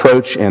of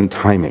approach and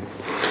timing.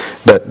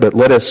 But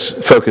let us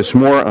focus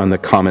more on the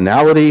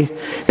commonality,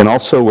 and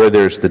also where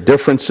there's the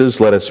differences,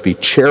 let us be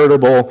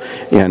charitable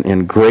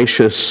and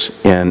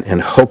gracious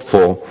and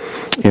hopeful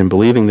in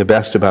believing the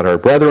best about our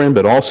brethren,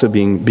 but also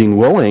being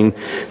willing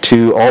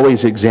to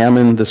always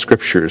examine the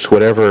Scriptures,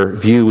 whatever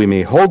view we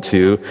may hold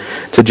to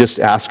just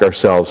ask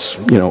ourselves,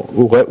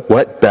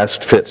 what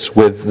best fits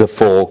with the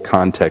full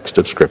context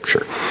of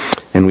Scripture.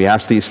 And we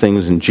ask these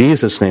things in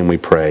Jesus' name we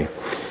pray.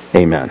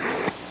 Amen.